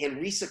 And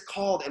Risa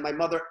called and my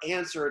mother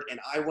answered and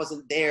I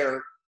wasn't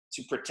there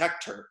to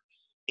protect her.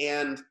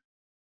 And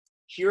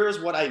here's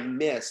what I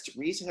missed.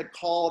 Risa had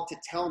called to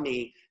tell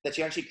me that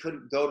she actually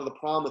couldn't go to the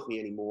prom with me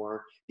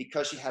anymore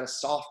because she had a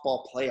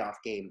softball playoff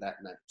game that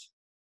night.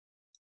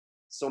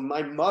 So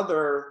my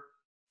mother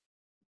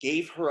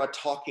gave her a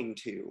talking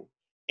to.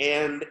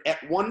 And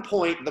at one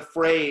point, the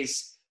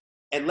phrase,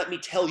 and let me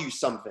tell you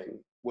something,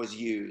 was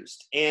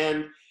used.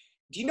 And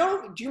do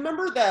you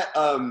remember that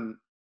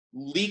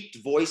leaked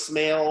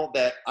voicemail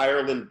that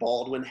Ireland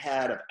Baldwin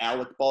had of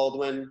Alec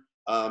Baldwin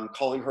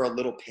calling her a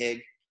little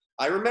pig?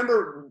 I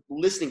remember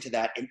listening to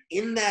that, and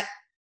in that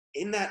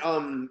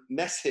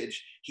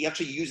message, he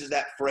actually uses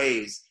that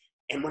phrase.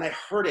 And when I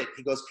heard it,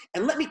 he goes,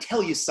 and let me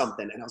tell you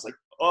something. And I was like,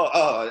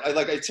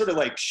 I sort of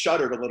like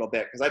shuddered a little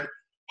bit because I've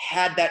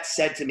had that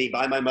said to me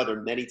by my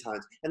mother many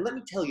times. And let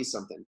me tell you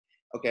something.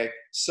 Okay.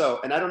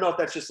 So, and I don't know if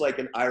that's just like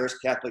an Irish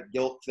Catholic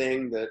guilt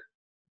thing that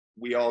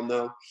we all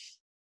know.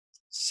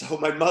 So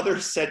my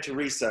mother said to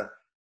Risa,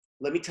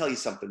 let me tell you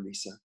something,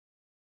 Risa.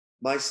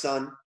 My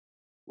son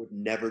would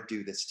never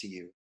do this to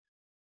you.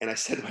 And I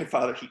said to my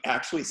father, he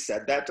actually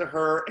said that to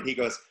her. And he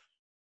goes,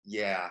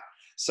 yeah.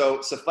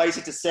 So suffice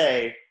it to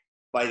say,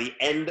 by the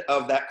end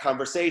of that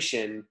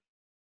conversation,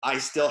 I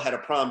still had a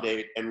prom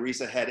date and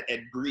Risa had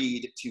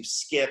agreed to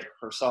skip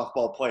her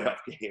softball playoff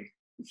game.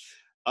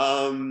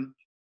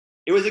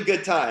 It was a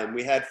good time.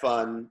 We had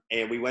fun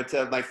and we went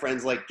to my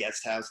friend's like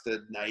guest house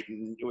the night,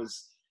 and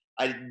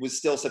I was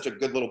still such a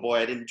good little boy.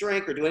 I didn't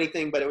drink or do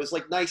anything, but it was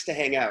like nice to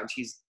hang out. And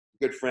she's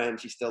a good friend.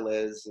 She still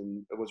is.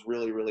 And it was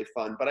really, really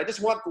fun. But I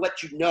just want to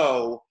let you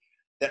know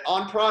that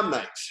on prom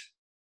night,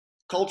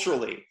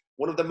 culturally,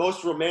 one of the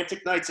most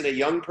romantic nights in a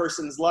young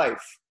person's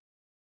life,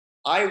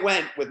 I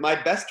went with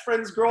my best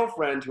friend's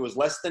girlfriend, who was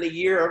less than a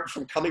year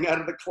from coming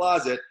out of the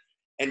closet,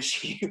 and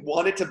she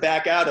wanted to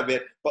back out of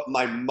it, but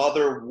my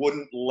mother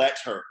wouldn't let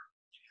her.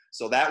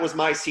 So that was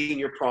my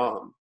senior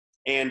prom.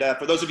 And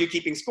for those of you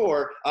keeping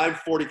score, I'm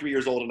 43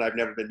 years old and I've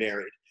never been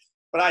married.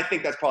 But I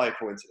think that's probably a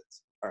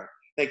coincidence. All right.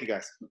 Thank you,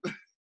 guys.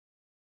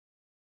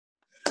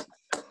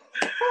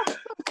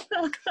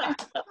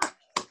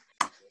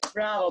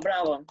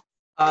 Bravo.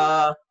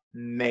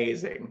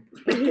 Amazing.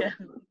 Yeah.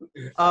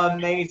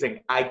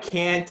 Amazing. I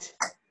can't.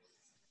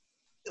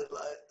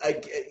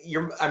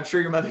 I'm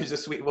sure your mother's a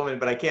sweet woman,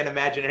 but I can't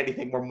imagine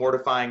anything more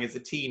mortifying as a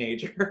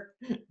teenager.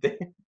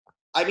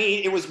 I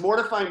mean, it was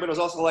mortifying, but it was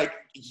also like,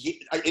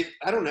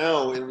 I don't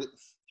know. It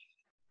was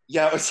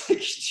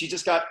like she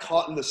just got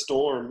caught in the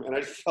storm, and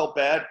I felt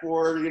bad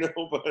for her,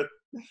 but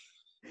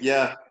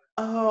yeah.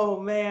 Oh,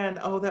 man.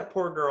 Oh, that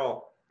poor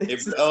girl.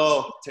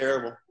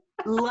 Terrible.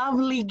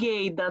 Lovely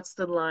gay, that's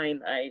the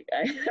line I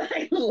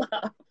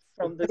love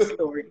from the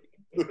story.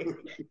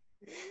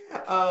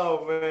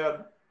 Oh,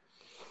 man.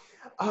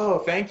 Oh,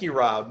 thank you,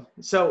 Rob.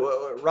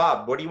 So,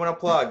 Rob, what do you want to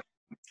plug?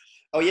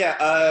 Oh,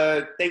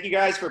 yeah. Thank you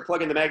guys for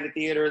plugging the Magnet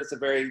Theater. It's a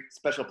very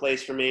special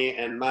place for me.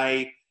 And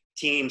my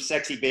team,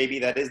 Sexy Baby,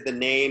 that is the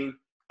name,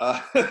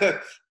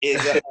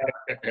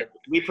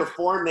 we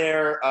perform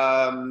there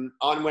on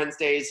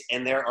Wednesdays,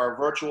 and there are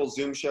virtual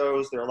Zoom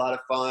shows. They're a lot of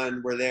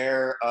fun. We're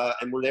there,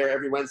 and we're there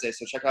every Wednesday.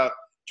 So check out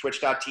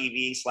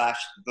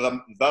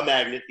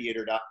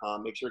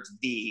twitch.tv/themagnettheater.com. Make sure it's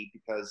D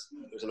because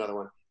there's another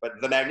one, but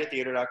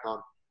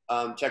themagnettheater.com.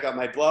 Check out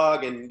my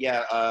blog, and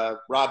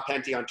Rob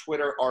Penty on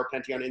Twitter, R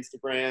Penty on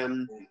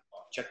Instagram.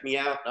 Check me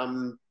out.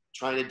 I'm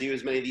trying to do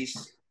as many of these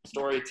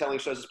storytelling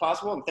shows as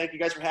possible, and thank you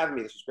guys for having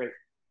me. This was great.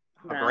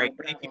 Great.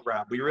 Thank you,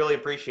 Rob. We really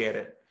appreciate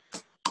it.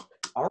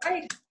 All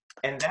right.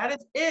 And that is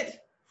it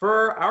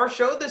for our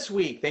show this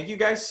week. Thank you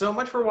guys so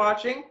much for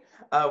watching.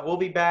 We'll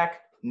be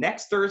back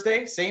next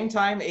Thursday, same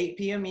time, 8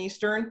 p.m.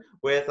 Eastern,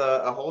 with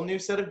a whole new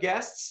set of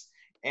guests.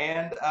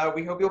 And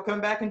we hope you'll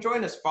come back and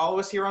join us. Follow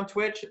us here on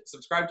Twitch,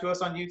 subscribe to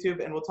us on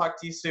YouTube, and we'll talk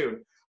to you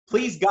soon.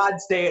 Please, God,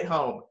 stay at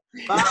home.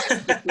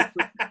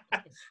 Bye.